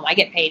go home. I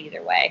get paid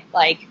either way.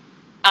 Like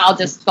I'll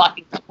just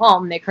fucking go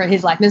home, make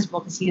his life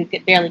miserable because he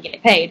could barely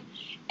get paid.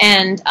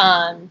 And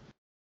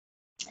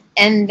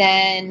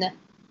then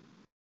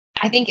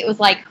I think it was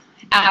like,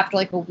 after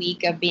like a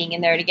week of being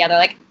in there together,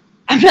 like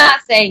I'm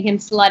not saying him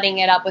slutting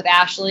it up with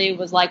Ashley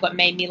was like what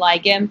made me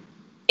like him.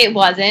 It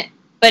wasn't,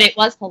 but it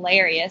was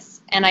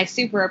hilarious, and I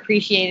super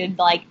appreciated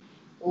like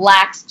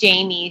lax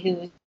Jamie, who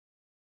was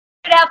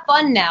gonna have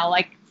fun now.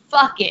 Like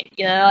fuck it,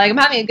 you know, like I'm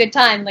having a good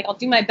time. Like I'll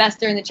do my best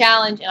during the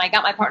challenge, and I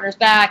got my partner's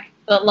back,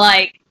 but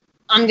like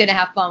I'm gonna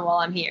have fun while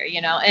I'm here,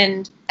 you know.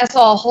 And I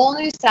saw a whole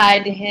new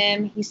side to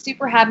him. He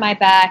super had my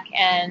back,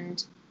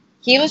 and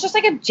he was just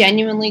like a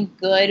genuinely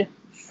good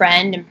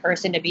friend and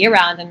person to be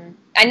around. And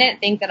I didn't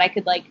think that I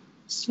could like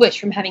switch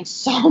from having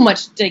so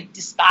much like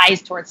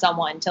despise towards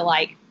someone to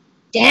like,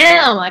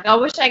 damn, like I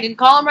wish I could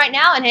call him right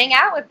now and hang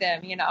out with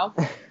him, you know.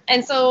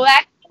 And so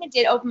that kind of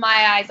did open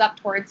my eyes up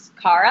towards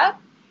Cara.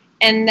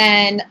 And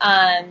then,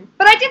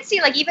 but I did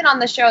see, like, even on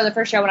the show, the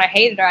first show when I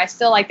hated her, I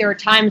still, like, there were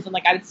times when,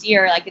 like, I would see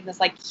her, like, in this,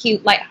 like,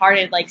 cute,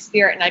 lighthearted, like,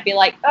 spirit, and I'd be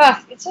like,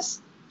 ugh, it's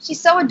just,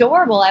 she's so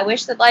adorable. I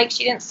wish that, like,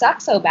 she didn't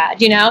suck so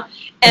bad, you know?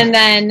 And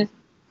then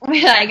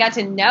when I got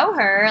to know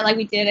her, like,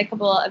 we did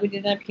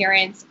an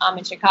appearance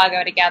in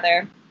Chicago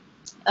together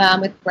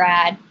with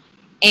Brad,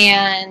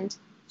 and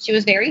she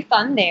was very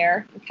fun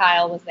there, and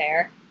Kyle was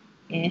there.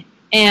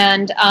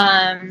 And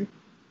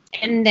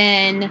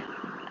then,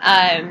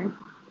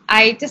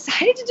 I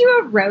decided to do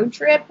a road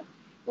trip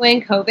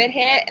when COVID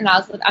hit, and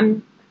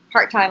I'm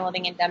part-time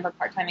living in Denver,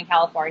 part-time in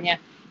California.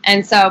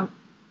 And so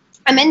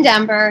I'm in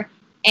Denver,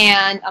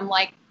 and I'm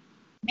like,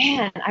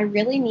 man, I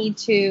really need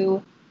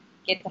to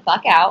get the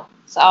fuck out.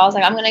 So I was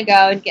like, I'm going to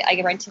go and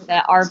I rented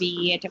the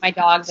RV and took my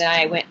dogs, and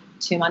I went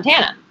to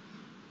Montana.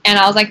 And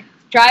I was like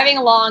driving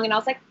along, and I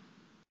was like,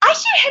 I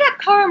should hit up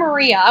Cara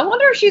Maria. I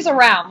wonder if she's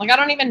around. Like, I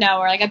don't even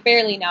know her. Like, I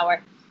barely know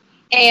her.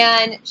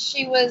 And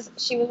she was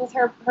with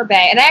her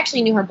bae, and I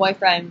actually knew her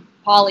boyfriend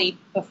Paulie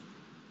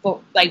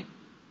before, like,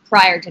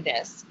 prior to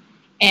this,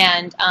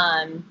 and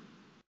I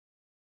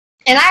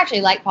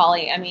actually like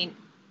Paulie. I mean,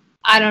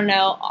 I don't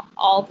know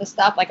all of the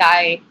stuff. Like,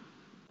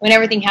 when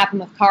everything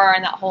happened with Cara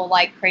and that whole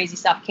like crazy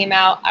stuff came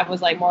out, I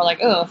was like more like,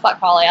 oh, fuck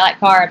Paulie. I like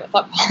Cara, but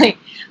fuck Paulie.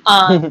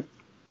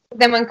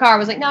 Then when Cara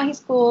was like, no, he's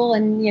cool,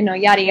 and you know,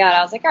 yada yada,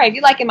 I was like, all right, if you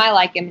like him, I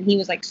like him, and he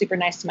was like super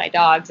nice to my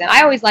dogs, and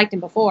I always liked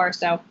him before,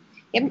 so.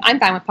 I'm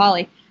fine with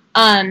Paulie.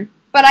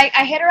 But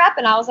I hit her up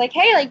and I was like,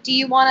 hey, like, do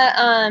you want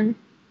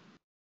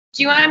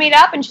to meet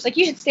up? And she's like,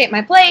 you should stay at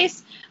my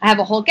place. I have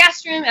a whole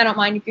guest room. I don't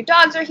mind if your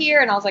dogs are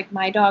here. And I was like,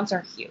 my dogs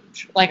are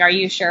huge. Like, are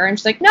you sure? And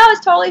she's like, no,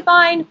 it's totally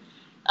fine.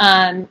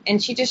 And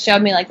she just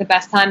showed me like the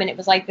best time. And it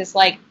was like this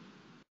like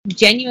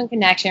genuine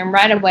connection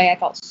right away. I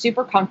felt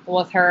super comfortable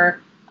with her.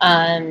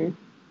 I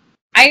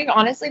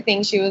honestly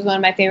think she was one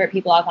of my favorite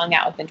people I've hung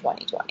out with in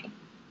 2020.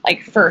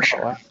 Like, for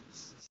sure. Wow.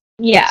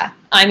 Yeah.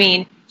 I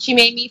mean, she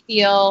made me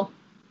feel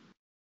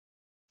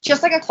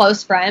just like a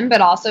close friend, but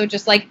also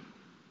just like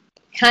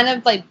kind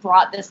of like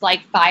brought this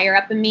like fire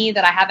up in me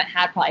that I haven't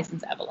had probably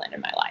since Evelyn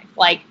in my life.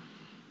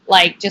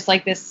 Like just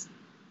like this,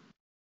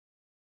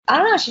 I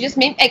don't know. She just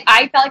made, like,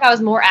 I felt like I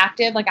was more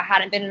active. Like I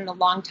hadn't been in a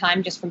long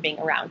time just from being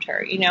around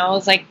her, you know. It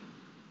was like,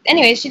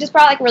 anyways, she just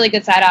brought like a really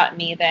good side out in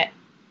me that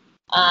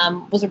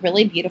was a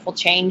really beautiful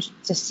change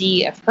to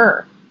see of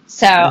her.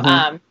 So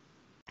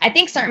I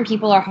think certain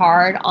people are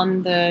hard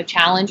on the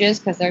challenges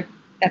because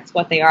that's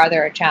what they are.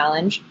 They're a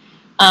challenge.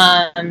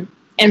 And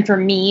for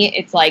me,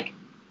 it's like,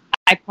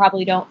 I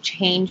probably don't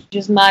change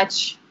as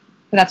much,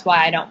 but that's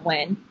why I don't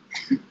win.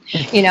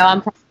 You know,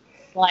 I'm probably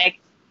like,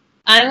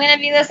 I'm going to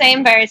be the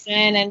same person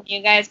and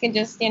you guys can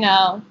just, you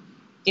know,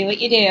 do what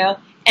you do.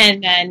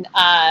 And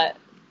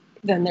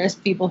then there's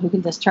people who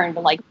can just turn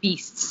into like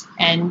beasts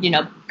and, you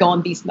know, go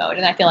in beast mode.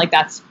 And I feel like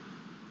that's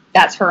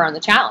her on the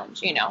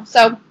challenge, you know?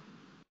 So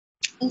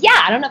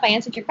yeah, I don't know if I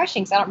answered your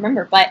question because I don't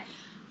remember, but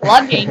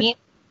love Jamie.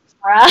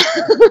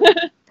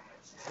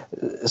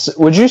 So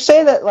would you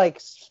say that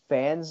like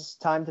fans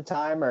time to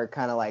time are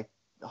kind of like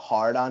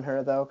hard on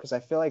her though? Because I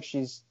feel like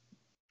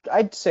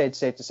I'd say it's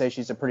safe to say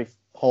she's a pretty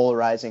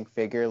polarizing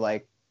figure.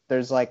 Like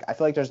I feel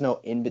like there's no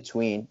in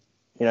between,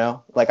 you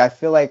know? Like I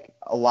feel like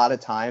a lot of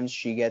times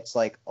she gets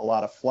like a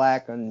lot of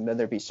flack on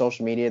whether it be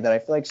social media that I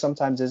feel like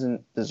sometimes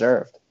isn't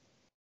deserved.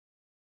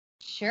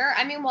 Sure.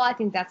 I mean, well, I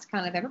think that's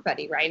kind of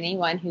everybody, right?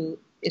 Anyone who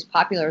is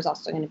popular is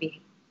also going to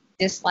be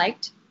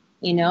disliked,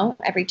 you know,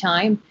 every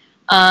time.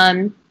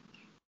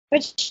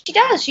 But she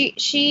does.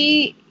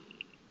 She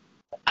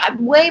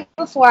way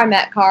before I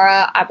met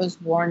Cara, I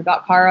was warned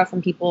about Cara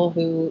from people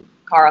who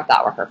Cara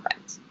thought were her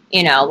friends.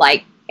 You know,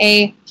 like,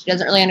 hey, she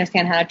doesn't really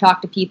understand how to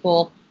talk to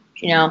people,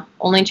 you know,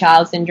 only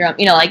child syndrome,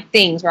 you know, like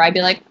things where I'd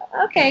be like,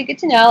 okay, good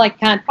to know. Like,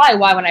 kind of probably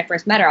why when I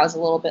first met her, I was a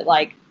little bit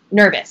like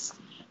nervous.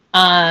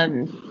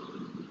 And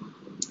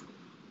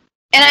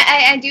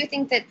I do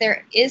think that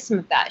there is some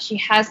of that. She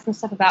has some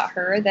stuff about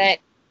her that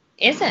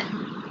isn't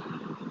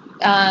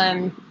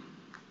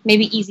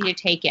maybe easy to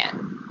take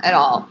in at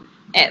all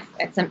at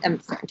certain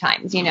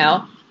times, you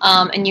know.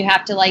 And you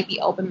have to like be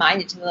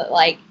open-minded to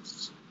like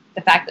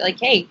the fact that like,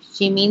 hey,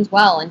 she means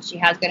well and she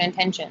has good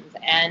intentions.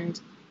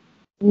 And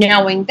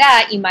knowing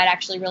that, you might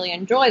actually really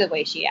enjoy the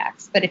way she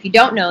acts. But if you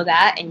don't know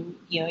that and,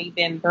 you know, you've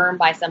been burned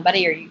by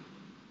somebody or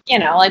you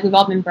know, like we've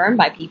all been burned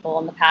by people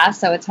in the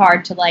past, so it's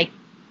hard to like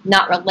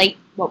not relate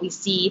what we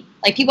see.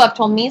 Like people have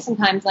told me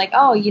sometimes like,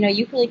 oh, you know,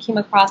 you really came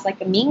across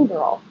like a mean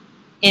girl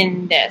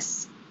in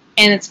this.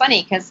 And it's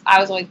funny because I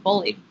was always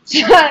bullied.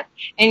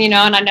 And, you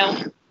know, and I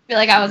don't feel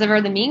like I was ever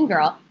the mean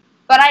girl.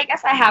 But I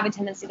guess I have a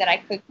tendency that I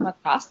could come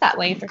across that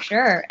way for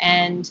sure.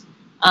 And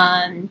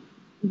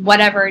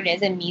whatever it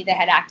is in me that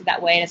had acted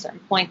that way at a certain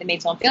point that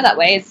made someone feel that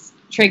way is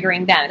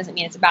triggering them. It doesn't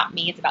mean it's about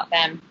me, it's about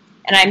them.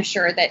 And I'm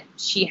sure that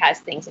she has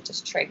things that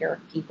just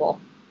trigger people.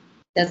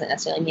 Doesn't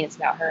necessarily mean it's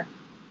about her.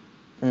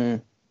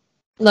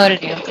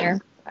 Loaded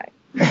answer.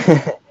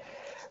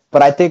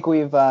 But I think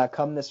we've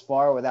come this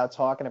far without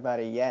talking about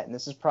it yet, and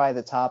this is probably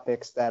the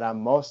topics that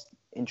I'm most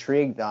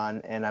intrigued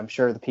on, and I'm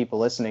sure the people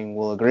listening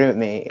will agree with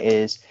me,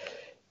 is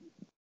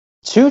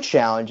 2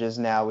 challenges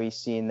now we've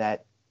seen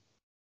that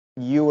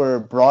you were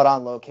brought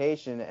on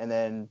location, and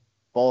then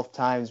both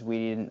times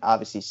we didn't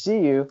obviously see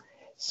you.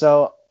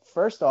 So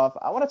first off,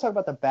 I want to talk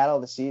about the Battle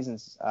of the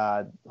Seasons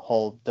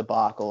whole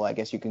debacle, I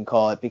guess you can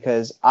call it,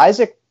 because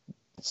Isaac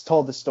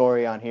told the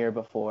story on here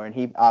before, and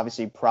he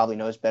obviously probably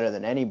knows better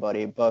than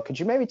anybody, but could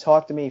you maybe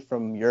talk to me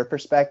from your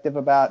perspective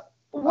about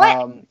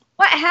what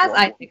has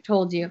Isaac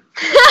told you?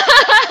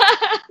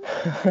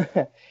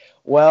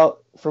 Well,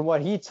 from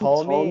what he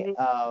told me,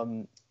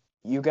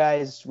 you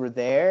guys were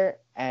there,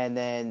 and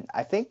then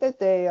I think that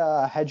they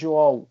had you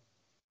all,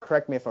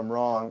 correct me if I'm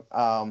wrong,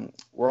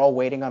 we're all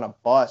waiting on a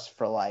bus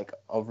for like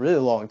a really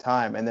long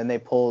time, and then they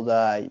pulled,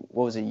 what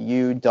was it,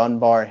 you,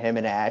 Dunbar, him,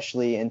 and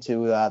Ashley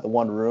into the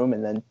one room,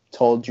 and then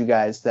told you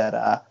guys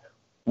that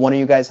one of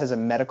you guys has a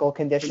medical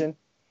condition,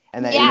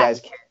 and that you guys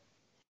can't.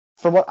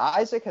 From what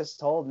Isaac has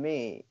told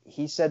me,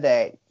 he said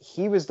that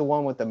he was the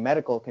one with the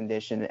medical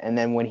condition, and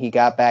then when he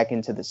got back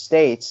into the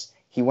States,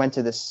 he went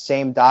to the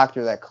same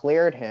doctor that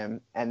cleared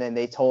him, and then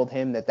they told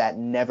him that that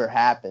never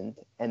happened,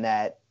 and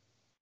that,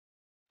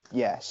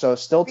 yeah, so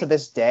still to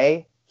this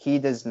day, he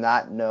does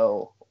not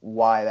know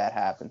why that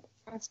happened.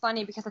 It's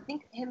funny because I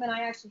think him and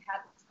I actually had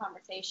this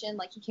conversation.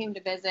 Like, he came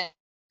to visit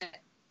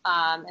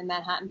in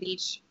Manhattan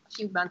Beach a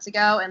few months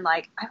ago, and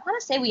like, I want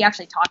to say we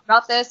actually talked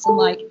about this, and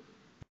like,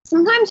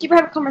 sometimes you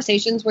have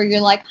conversations where you're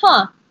like,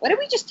 huh, what did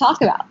we just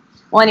talk about?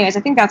 Well, anyways, I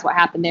think that's what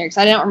happened there, because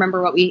I don't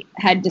remember what we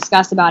had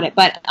discussed about it,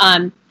 but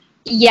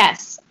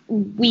yes,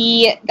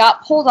 we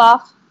got pulled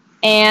off,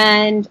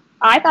 and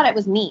I thought it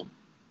was me.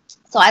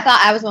 So I thought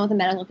I was the one with a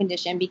medical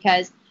condition,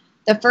 because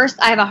the first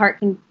I have a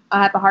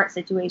heart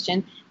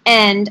situation,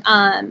 and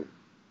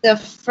the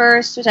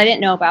first, which I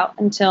didn't know about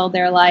until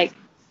they're like,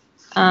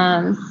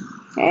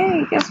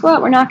 hey, guess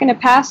what? We're not going to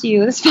pass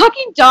you. This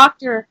fucking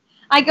doctor.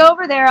 I go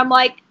over there. I'm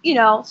like, you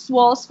know,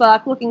 swole as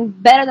fuck, looking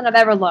better than I've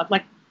ever looked.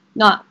 Like,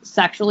 not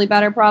sexually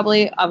better,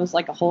 probably. I was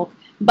like a Hulk,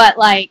 but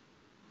like,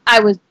 I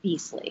was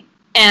beastly,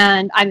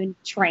 and I'm in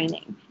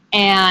training,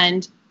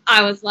 and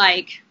I was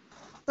like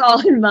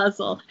solid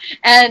muscle,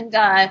 and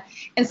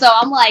so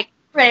I'm like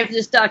ready for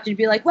this doctor to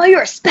be like, well,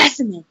 you're a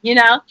specimen, you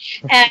know,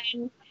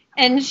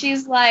 and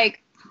she's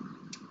like,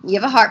 you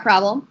have a heart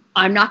problem.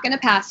 I'm not going to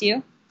pass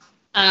you.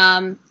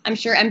 I'm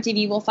sure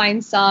MTV will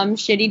find some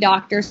shitty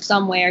doctor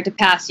somewhere to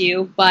pass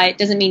you, but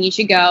doesn't mean you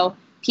should go.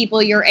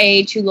 People your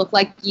age who look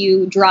like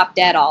you drop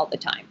dead all the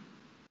time.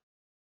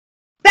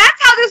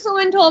 That's how this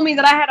woman told me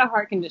that I had a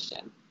heart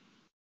condition.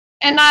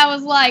 And I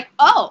was like,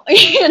 oh,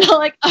 you know,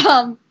 like,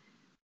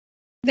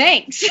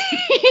 thanks,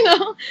 you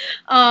know.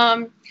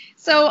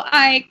 So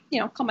I, you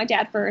know, call my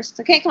dad first.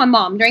 I can't call my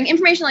mom. During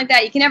information like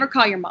that, you can never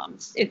call your mom.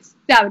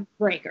 That would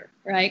break her,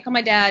 right? Call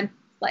my dad,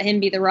 let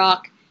him be the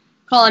rock,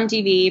 call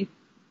MTV.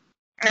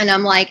 And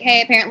I'm like,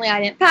 hey, apparently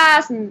I didn't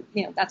pass. And,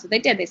 you know, that's what they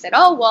did. They said,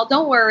 oh, well,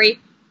 don't worry.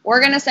 We're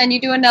going to send you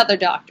to another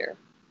doctor.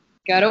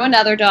 Go to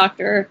another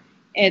doctor.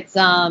 It's,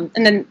 and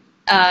then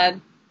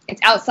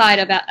it's outside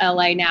of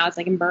LA now. It's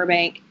like in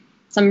Burbank.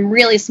 Some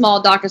really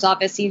small doctor's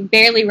office. He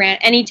barely ran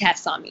any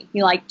tests on me.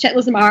 He like checked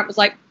my heart, was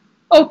like,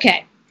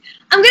 okay,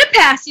 I'm going to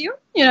pass you,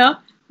 you know.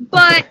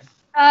 But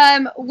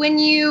when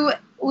you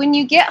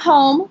get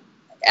home,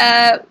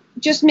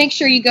 just make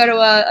sure you go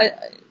to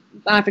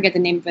I forget the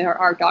name of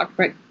our doctor,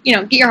 but, you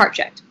know, get your heart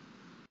checked.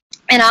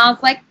 And I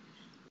was like,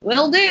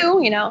 will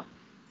do, you know.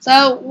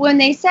 So when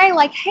they say,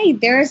 like, hey,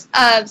 there's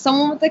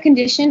someone with a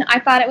condition, I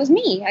thought it was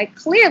me.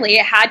 Clearly,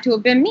 it had to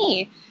have been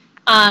me.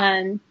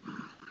 And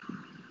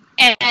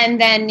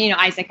then, you know,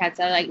 Isaac had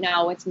said, like,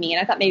 no, it's me.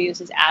 And I thought maybe it was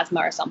his asthma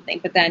or something.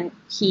 But then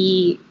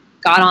he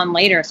got on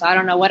later, so I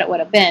don't know what it would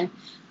have been.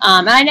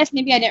 And I guess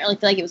maybe I didn't really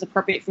feel like it was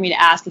appropriate for me to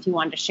ask if he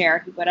wanted to share.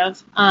 He would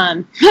have.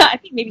 I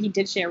think maybe he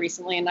did share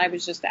recently, and I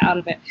was just out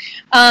of it.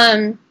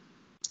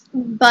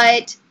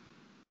 But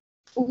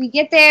we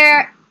get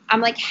there. I'm,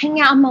 like,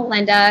 hanging out with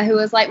Melinda, who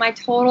was, like, my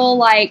total,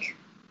 like,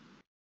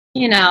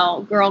 you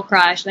know, girl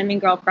crush. I mean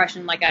girl crush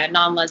in, like, a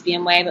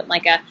non-lesbian way, but,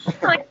 like,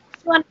 like,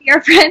 want to be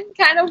your friend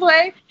kind of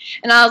way.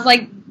 And I was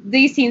like,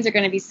 these scenes are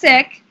going to be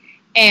sick.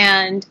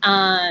 And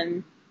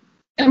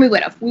we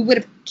would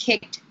have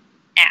kicked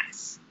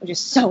ass, which is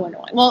so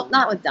annoying. Well,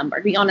 not with Dunbar.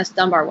 To be honest,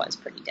 Dunbar was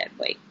pretty dead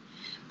weight.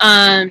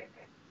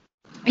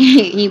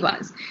 He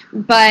was.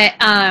 But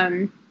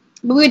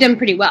we would have done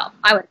pretty well.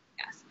 I would have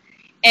guessed.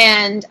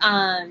 And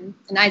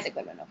Isaac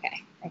would have been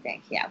okay, I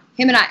think. Yeah.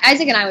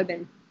 Isaac and I would have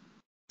been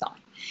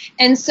soft.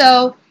 And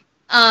so,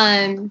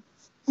 and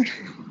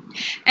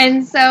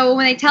so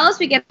when they tell us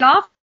we get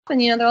off,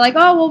 and, you know, they're like,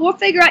 oh, well, we'll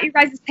figure out your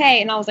guys'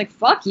 pay. And I was like,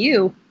 fuck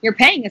you. You're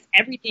paying us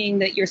everything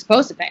that you're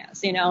supposed to pay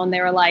us, you know. And they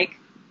were like,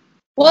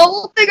 well,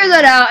 we'll figure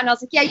that out. And I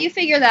was like, yeah, you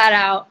figure that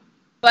out.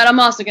 But I'm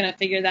also going to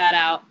figure that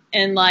out.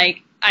 And,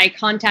 like, I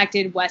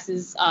contacted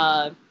Wes's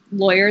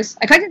lawyers.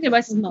 I contacted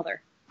Wes's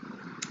mother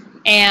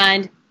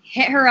and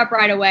hit her up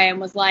right away and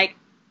was like,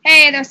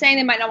 hey, they're saying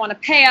they might not want to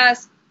pay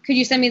us. Could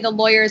you send me the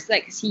lawyers?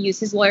 Because he used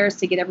his lawyers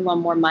to get everyone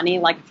more money,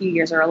 like a few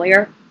years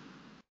earlier.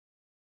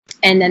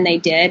 And then they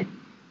did.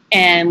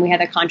 And we had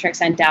the contract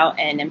sent out,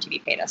 and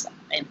MTV paid us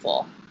in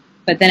full.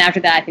 But then after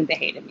that, I think they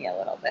hated me a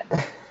little bit.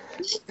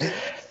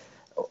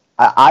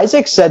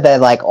 Isaac said that,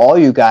 like, all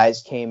you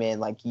guys came in,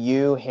 like,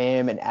 you,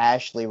 him, and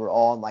Ashley were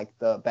all in, like,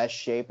 the best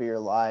shape of your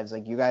lives.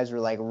 Like, you guys were,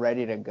 like,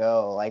 ready to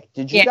go. Like,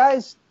 did you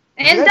guys...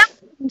 And Zach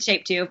was in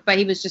shape, too, but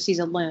he's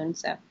a loon,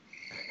 so...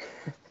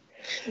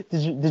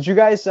 Did you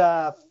guys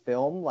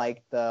film,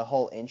 like, the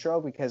whole intro?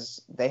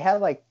 Because they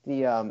had, like,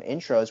 the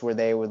intros where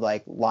they would,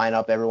 like, line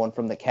up everyone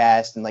from the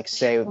cast and, like,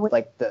 say,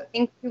 like, the...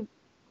 I think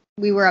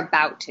we were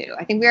about to.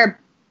 I think we were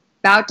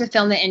about to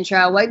film the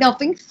intro. Well, no, I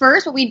think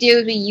first what we do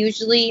is we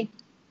usually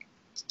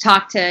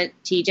talk to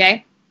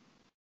TJ,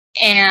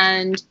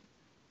 and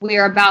we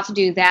were about to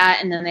do that,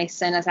 and then they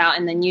send us out,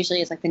 and then usually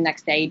it's, like, the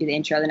next day you do the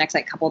intro. The next,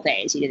 like, couple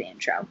days you do the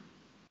intro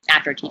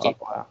after TJ. Oh,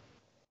 wow.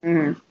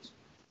 Mm-hmm.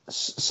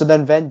 So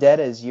then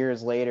Vendettas,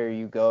 years later,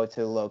 you go to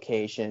the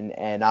location,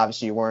 and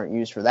obviously you weren't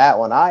used for that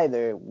one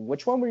either.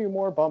 Which one were you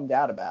more bummed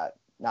out about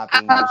not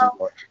being used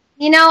for?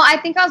 You know, I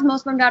think I was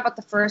most bummed out about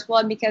the first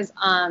one because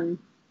I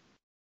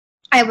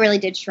really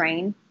did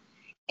train.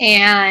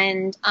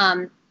 And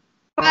but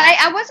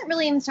I wasn't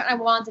really even certain I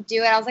wanted to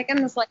do it. I was like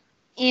in this like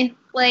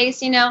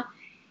place, you know.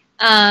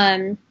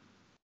 But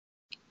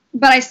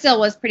I still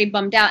was pretty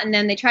bummed out. And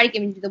then they tried to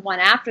get me to do the one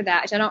after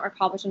that, which I don't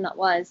recall which one that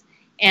was.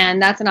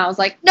 And that's when I was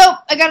like, nope,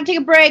 I got to take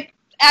a break,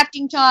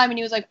 acting time. And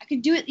he was like, I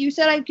could do it. You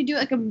said I could do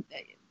it.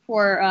 Like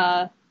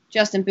for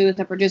Justin Booth,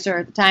 the producer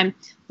at the time,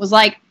 was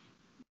like,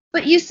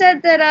 but you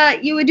said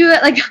that you would do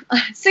it like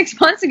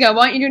 6 months ago.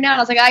 Why don't you do it now? And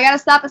I was like, I got to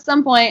stop at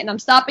some point, and I'm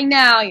stopping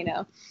now, you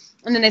know.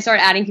 And then they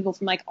started adding people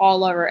from like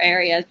all over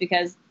areas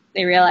because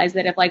they realized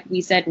that if like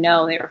we said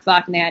no, they were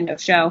fucked and they had no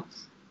show.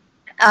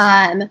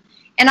 And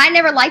I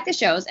never liked the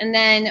shows. And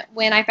then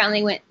when I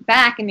finally went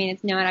back, I mean,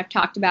 it's known, I've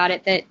talked about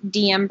it, that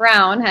DM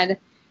Brown had,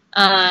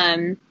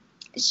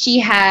 she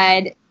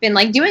had been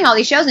like doing all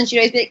these shows, and she'd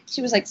always be like,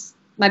 she was like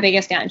my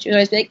biggest fan. She would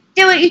always be like,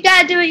 do it, you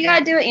gotta do it,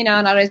 you know.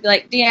 And I'd always be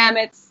like,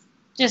 DM, it's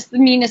just the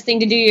meanest thing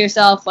to do to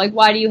yourself. Like,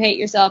 why do you hate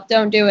yourself?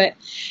 Don't do it.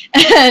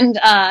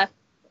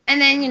 And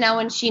then, you know,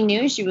 when she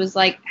knew she was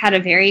like, had a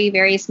very,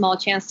 very small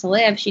chance to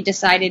live, she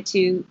decided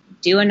to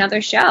do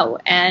another show.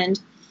 And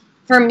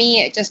for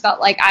me, it just felt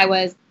like I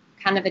was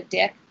kind of a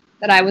dick,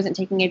 that I wasn't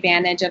taking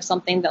advantage of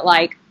something that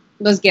like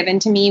was given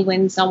to me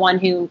when someone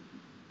who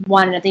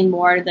wanted nothing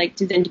more like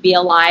than to be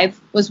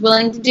alive was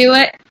willing to do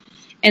it.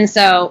 And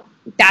so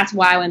that's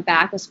why I went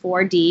back, was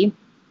 4D.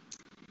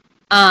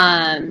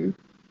 But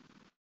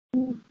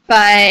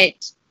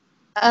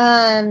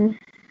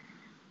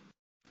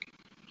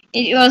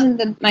it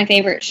wasn't my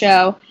favorite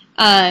show.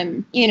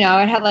 You know,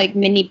 I had like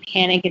mini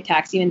panic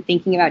attacks even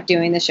thinking about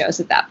doing the shows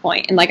at that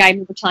point. And like I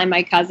remember telling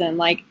my cousin,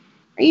 like,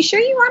 are you sure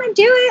you want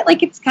to do it?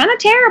 Like, it's kind of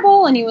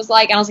terrible. And he was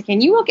like, and I was like,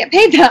 and you won't get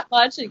paid that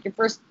much. Like, your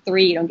first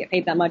 3, you don't get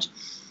paid that much,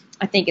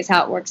 I think is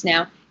how it works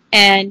now.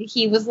 And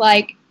he was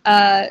like,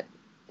 no,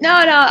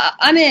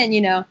 I'm in,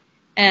 you know.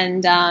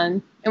 And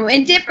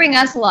it did bring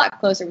us a lot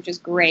closer, which is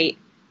great.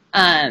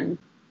 I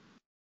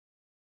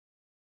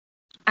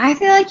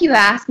feel like you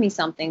asked me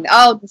something.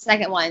 Oh, the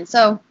second one.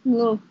 So,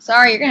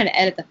 sorry, you're going to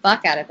edit the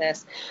fuck out of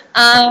this.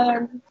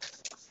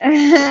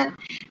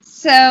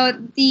 So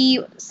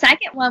the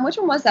second one, which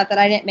one was that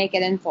I didn't make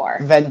it in for?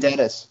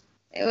 Vendettas.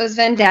 It was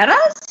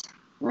Vendettas?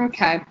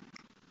 Okay.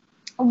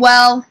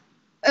 Well,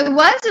 it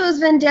was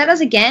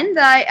Vendettas again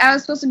that I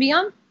was supposed to be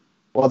on?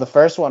 Well, the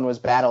first one was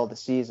Battle of the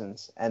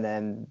Seasons, and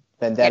then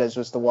Vendettas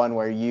was the one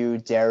where you,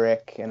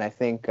 Derek, and I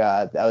think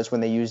that was when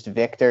they used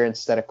Victor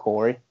instead of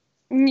Corey.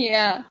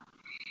 Yeah.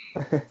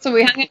 So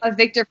we hung out with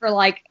Victor for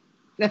like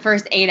the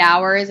first 8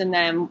 hours, and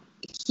then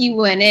he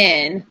went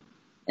in.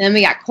 And then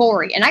we got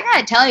Corey. And I got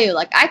to tell you,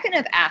 like, I couldn't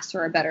have asked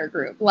for a better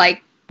group.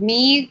 Like,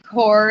 me,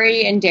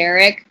 Corey, and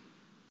Derek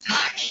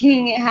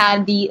fucking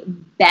had the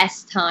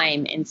best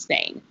time in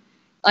Spain.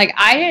 Like,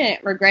 I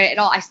didn't regret it at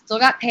all. I still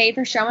got paid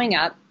for showing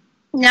up.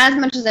 Not as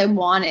much as I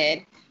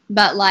wanted,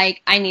 but,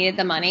 like, I needed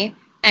the money.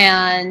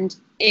 And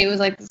it was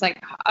like this,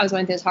 like, I was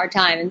going through this hard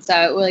time. And so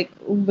it, like,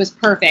 was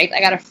perfect.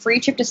 I got a free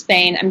trip to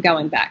Spain. I'm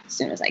going back as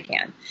soon as I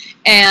can.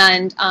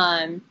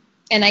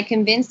 And I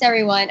convinced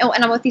everyone,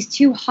 and I'm with these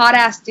 2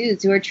 hot-ass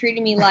dudes who are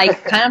treating me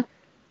like kind of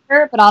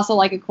but also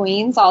like a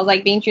queen. So I was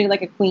like being treated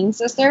like a queen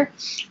sister.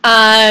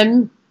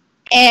 And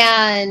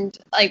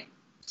like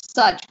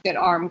such good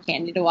arm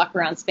candy to walk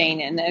around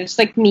Spain in. It was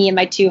like me and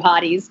my 2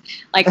 hotties.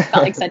 Like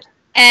felt like such.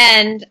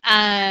 And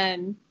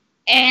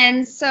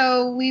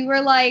so we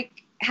were like,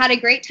 had a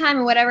great time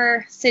in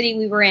whatever city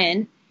we were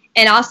in.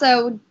 And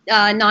also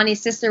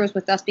Nani's sister was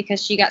with us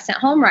because she got sent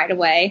home right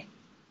away.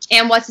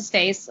 And what's his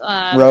face?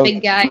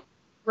 Big guy.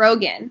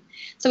 Rogan.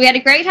 So we had a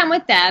great time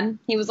with them.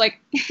 He was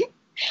like,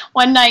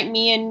 one night,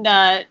 me and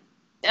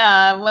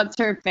what's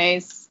her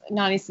face,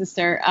 Nani's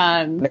sister,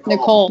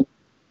 Nicole.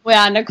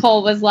 Yeah,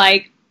 Nicole was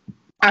like,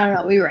 I don't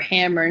know, we were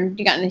hammered.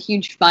 We got in a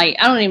huge fight.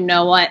 I don't even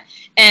know what.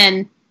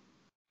 And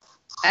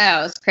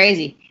it was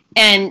crazy.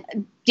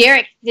 And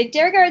Derek, did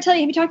Derek ever tell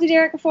you? Have you talked to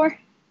Derek before?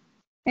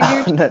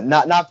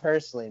 Not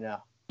personally, no.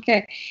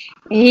 Okay.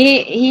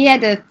 He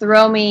had to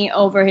throw me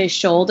over his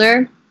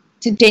shoulder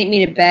to take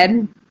me to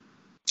bed.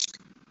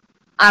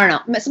 I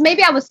don't know. So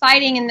maybe I was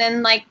fighting, and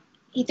then like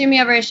he threw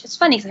me over his. It's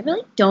funny because I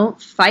really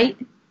don't fight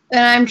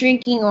when I'm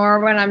drinking or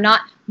when I'm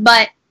not,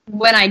 but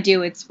when I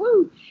do, it's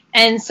woo.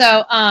 And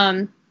so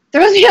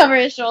throws me over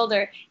his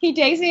shoulder. He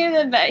takes me to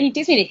the bed. He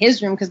takes me to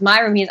his room because my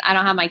room, I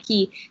don't have my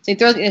key, so he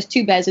throws me. There's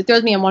 2 beds. So he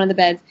throws me on one of the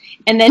beds,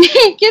 and then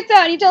he gets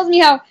out and he tells me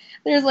how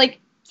there's like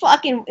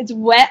fucking it's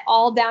wet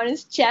all down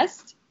his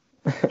chest,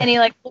 and he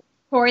like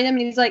pouring them,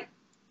 and he's like,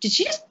 "Did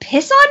she just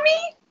piss on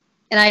me?"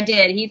 And I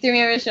did. He threw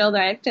me over his shoulder.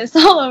 I pissed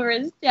all over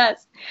his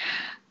chest.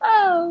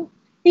 Oh,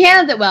 he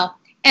handled it well.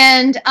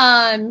 And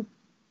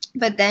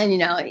but then, you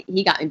know,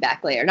 he got me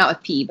back later. Not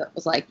with pee, but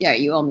was like, yeah,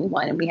 you owe me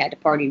one. And we had to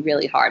party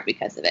really hard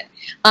because of it.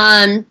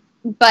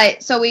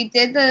 But so we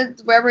did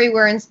wherever we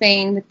were in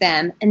Spain with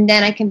them. And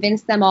then I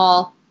convinced them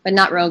all, but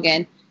not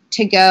Rogan,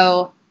 to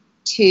go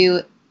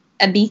to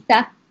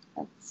Ibiza.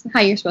 That's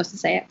how you're supposed to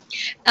say it.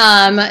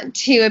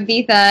 To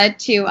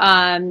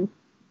Ibiza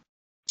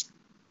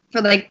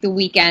for like the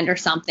weekend or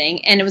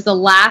something. And it was the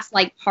last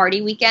like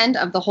party weekend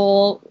of the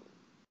whole,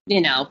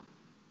 you know,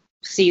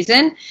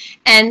 season.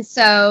 And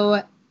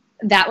so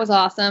that was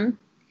awesome.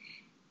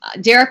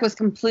 Derek was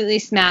completely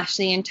smashed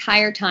the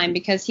entire time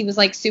because he was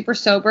like super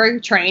sober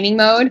training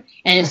mode.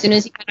 And as soon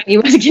as he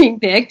was getting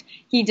picked,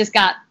 he just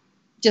got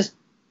just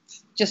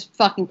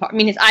fucking, I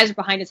mean, his eyes were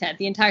behind his head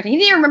the entire time. He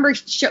didn't even remember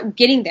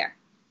getting there.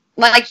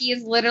 Like he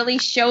is literally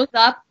shows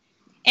up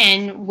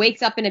and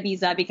wakes up in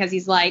Ibiza because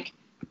he's like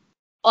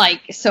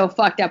so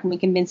fucked up, and we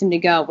convince him to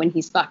go when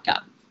he's fucked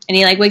up. And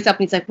he like wakes up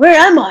and he's like, "Where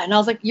am I?" And I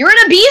was like, "You're in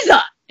Ibiza."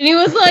 And he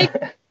was like,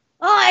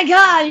 "Oh my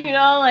God," you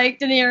know, like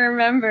didn't even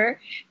remember.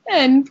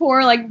 And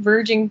poor like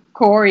virgin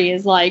Corey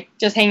is like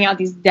just hanging out with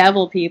these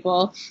devil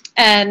people.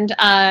 And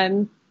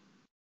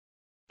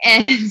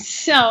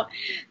so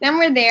then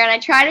we're there, and I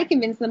try to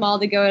convince them all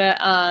to go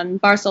to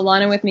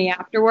Barcelona with me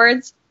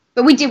afterwards.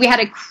 But we had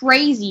a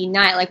crazy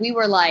night. Like we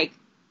were like,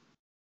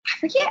 I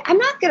forget, I'm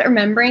not good at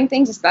remembering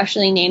things,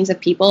 especially names of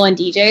people and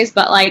DJs,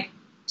 but like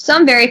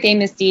some very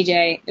famous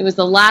DJ, it was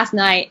the last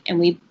night and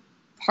we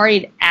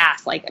partied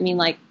ass. Like, I mean,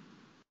 like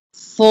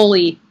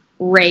fully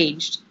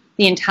raged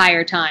the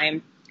entire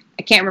time.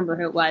 I can't remember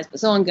who it was, but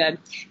someone good.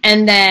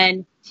 And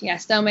then,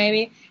 Tiesto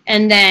maybe.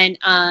 And then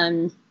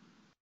I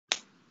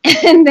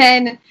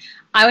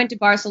went to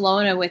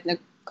Barcelona with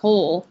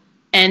Nicole,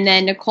 and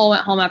then Nicole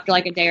went home after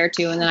like a day or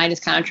two, and then I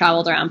just kind of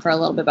traveled around for a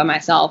little bit by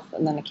myself,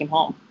 and then I came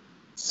home.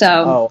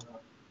 So,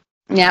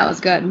 yeah, it was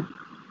good.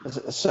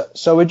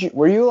 So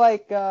were you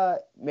like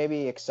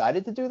maybe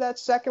excited to do that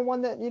second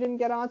one that you didn't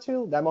get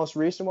onto, that most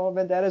recent one with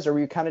Vendettas, or were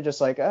you kind of just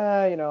like,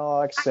 you know,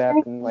 I'll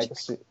accept and like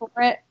see?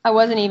 I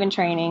wasn't even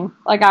training.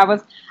 Like I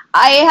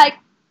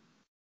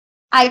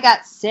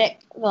got sick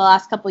the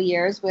last couple of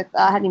years with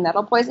having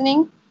metal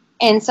poisoning,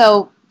 and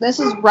so this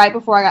is right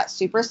before I got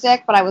super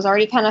sick, but I was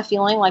already kind of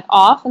feeling like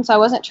off, and so I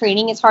wasn't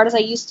training as hard as I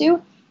used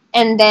to,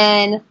 and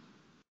then.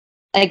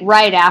 Like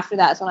right after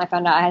that is when I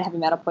found out I had heavy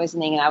metal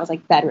poisoning, and I was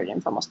like bedridden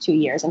for almost 2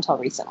 years until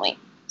recently.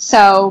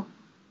 So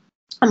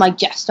I'm like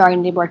just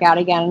starting to work out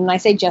again. And when I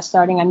say just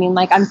starting, I mean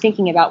like I'm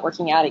thinking about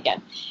working out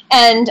again.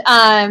 And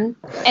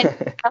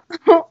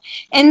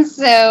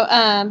so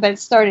but it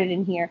started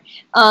in here.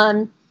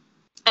 And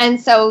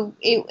so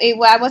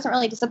I wasn't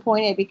really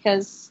disappointed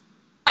because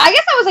I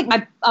guess I was like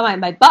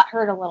my butt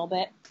hurt a little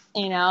bit,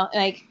 you know,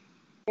 like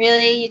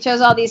really you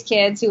chose all these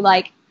kids who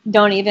like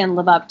don't even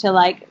live up to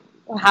like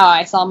how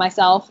I saw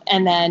myself,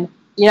 and then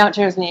you don't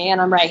choose me, and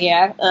I'm right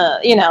here.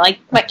 You know, like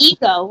my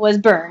ego was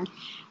burned,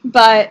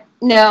 but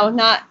no,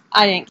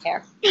 I didn't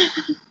care.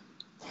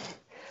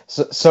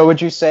 So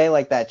would you say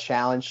like that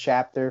challenge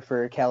chapter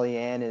for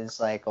Kellyanne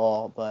is like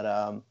all but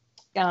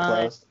gone.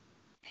 Closed?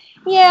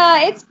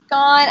 Yeah, it's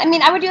gone. I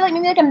mean, I would do like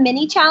maybe like a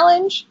mini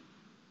challenge,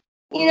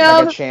 you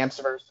know, like a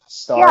Champs versus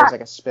Stars, like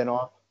a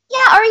spin-off.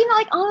 Yeah, or, you know,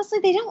 like, honestly,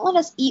 they don't let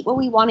us eat what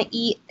we want to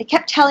eat. They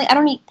kept telling, I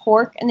don't eat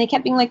pork, and they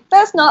kept being like,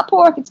 that's not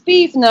pork, it's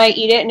beef. And then I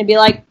eat it, and it'd be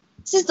like,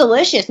 this is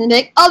delicious. And they'd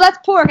be like, oh, that's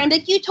pork. And I'd be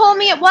like, you told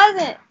me it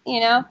wasn't,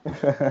 you know?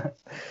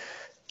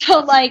 So,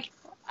 like,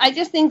 I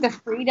just think the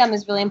freedom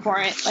is really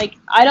important. Like,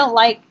 I don't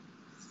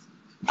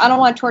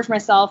want to torture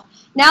myself.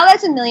 Now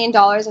that's $1 million,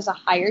 there's a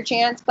higher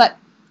chance, but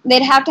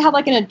they'd have to have,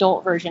 like, an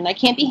adult version. I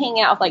can't be hanging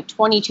out with, like,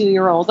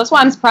 22-year-olds. That's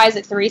why I'm surprised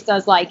that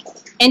Theresa's, like,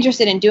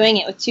 interested in doing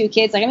it with 2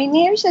 kids. Like, I mean,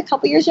 maybe she's a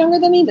couple years younger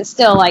than me, but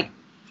still, like,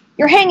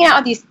 you're hanging out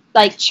with these,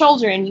 like,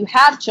 children. You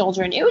have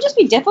children. It would just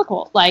be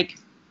difficult. Like,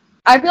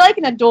 I'd be like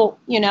an adult,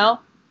 you know?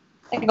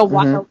 Like a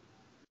wild.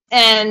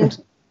 And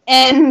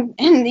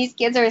these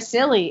kids are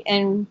silly,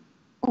 and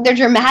they're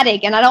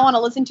dramatic, and I don't want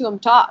to listen to them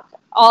talk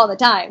all the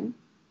time.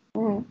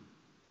 Mm-hmm.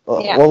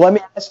 Well, let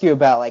me ask you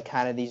about like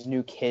kind of these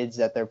new kids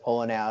that they're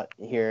pulling out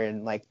here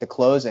in like the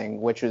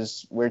closing, which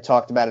was we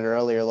talked about it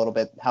earlier a little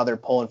bit, how they're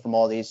pulling from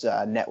all these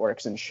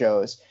networks and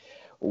shows.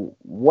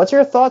 What's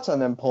your thoughts on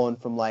them pulling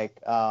from like,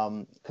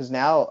 because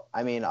now,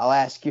 I mean, I'll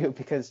ask you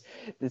because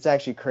it's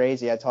actually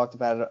crazy. I talked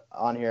about it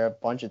on here a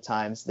bunch of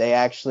times. They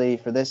actually,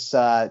 for this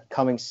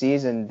coming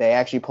season, they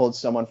actually pulled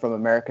someone from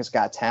America's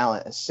Got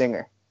Talent, a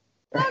singer.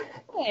 That's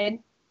good.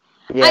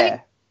 Yeah. I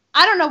mean,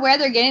 I don't know where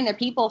they're getting their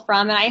people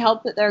from, and I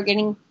hope that they're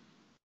getting.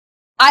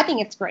 I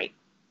think it's great.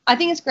 I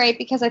think it's great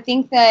because I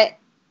think that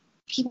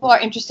people are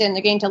interested and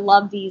they're getting to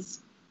love these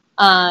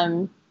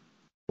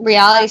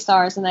reality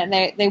stars, and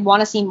that they want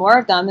to see more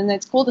of them, and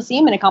it's cool to see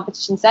them in a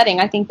competition setting.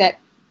 I think that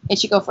it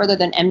should go further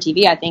than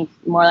MTV. I think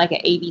more like an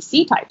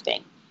ABC type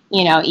thing,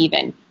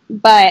 even.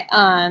 But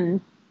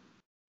of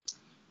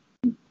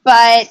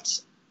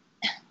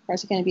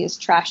course, it's going to be as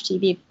trash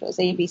TV if it was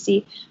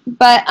ABC.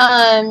 But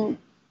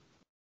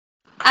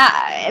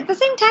at the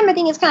same time, I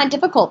think it's kind of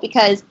difficult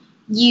because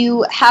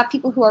you have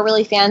people who are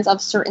really fans of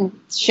certain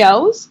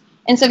shows,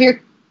 and so if you're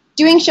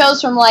doing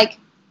shows from like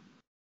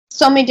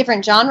so many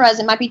different genres,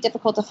 it might be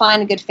difficult to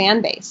find a good fan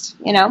base,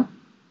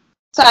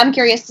 So I'm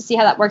curious to see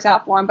how that works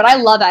out for them. But I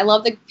love it. I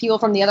love the people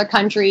from the other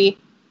country.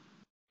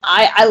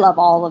 I love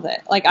all of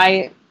it.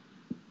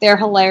 They're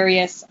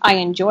hilarious. I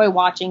enjoy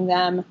watching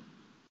them.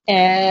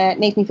 It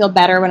makes me feel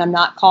better when I'm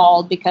not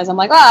called because I'm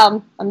like,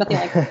 well, I'm nothing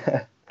like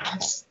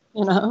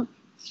that.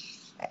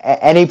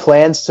 Any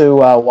plans to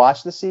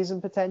watch the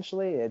season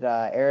potentially? It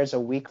airs a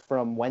week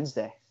from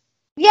Wednesday.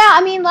 Yeah,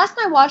 I mean, last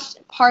night I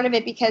watched part of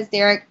it because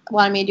Derek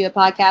wanted me to do a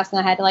podcast, and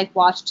I had to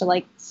watch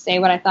to say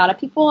what I thought of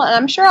people. And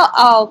I'm sure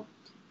I'll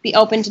be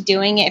open to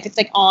doing it if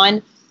it's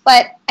on.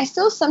 But I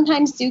still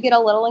sometimes do get a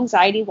little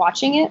anxiety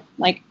watching it,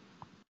 and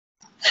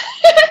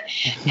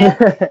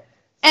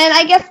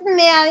I guess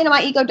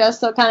my ego does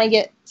still kind of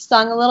get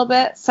stung a little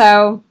bit.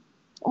 So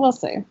we'll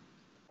see.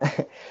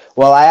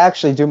 Well, I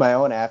actually do my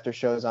own after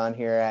shows on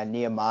here, and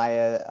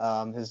Nehemiah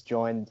has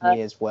joined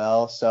me as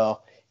well.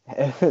 So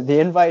the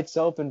invite's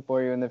open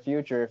for you in the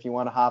future if you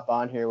want to hop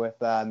on here with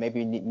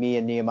maybe me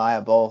and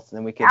Nehemiah both,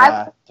 then we could. I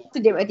would love to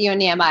do it with you and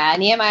Nehemiah.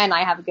 Nehemiah and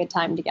I have a good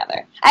time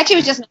together. I actually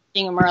was just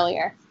messaging him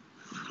earlier.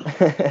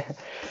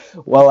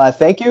 Well,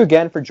 thank you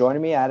again for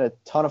joining me. I had a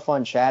ton of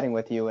fun chatting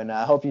with you, and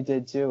I hope you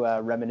did too,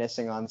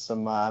 reminiscing on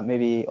some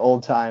maybe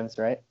old times,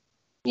 right?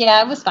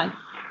 Yeah, it was fun.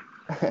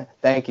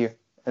 Thank you,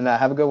 and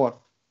have a good one.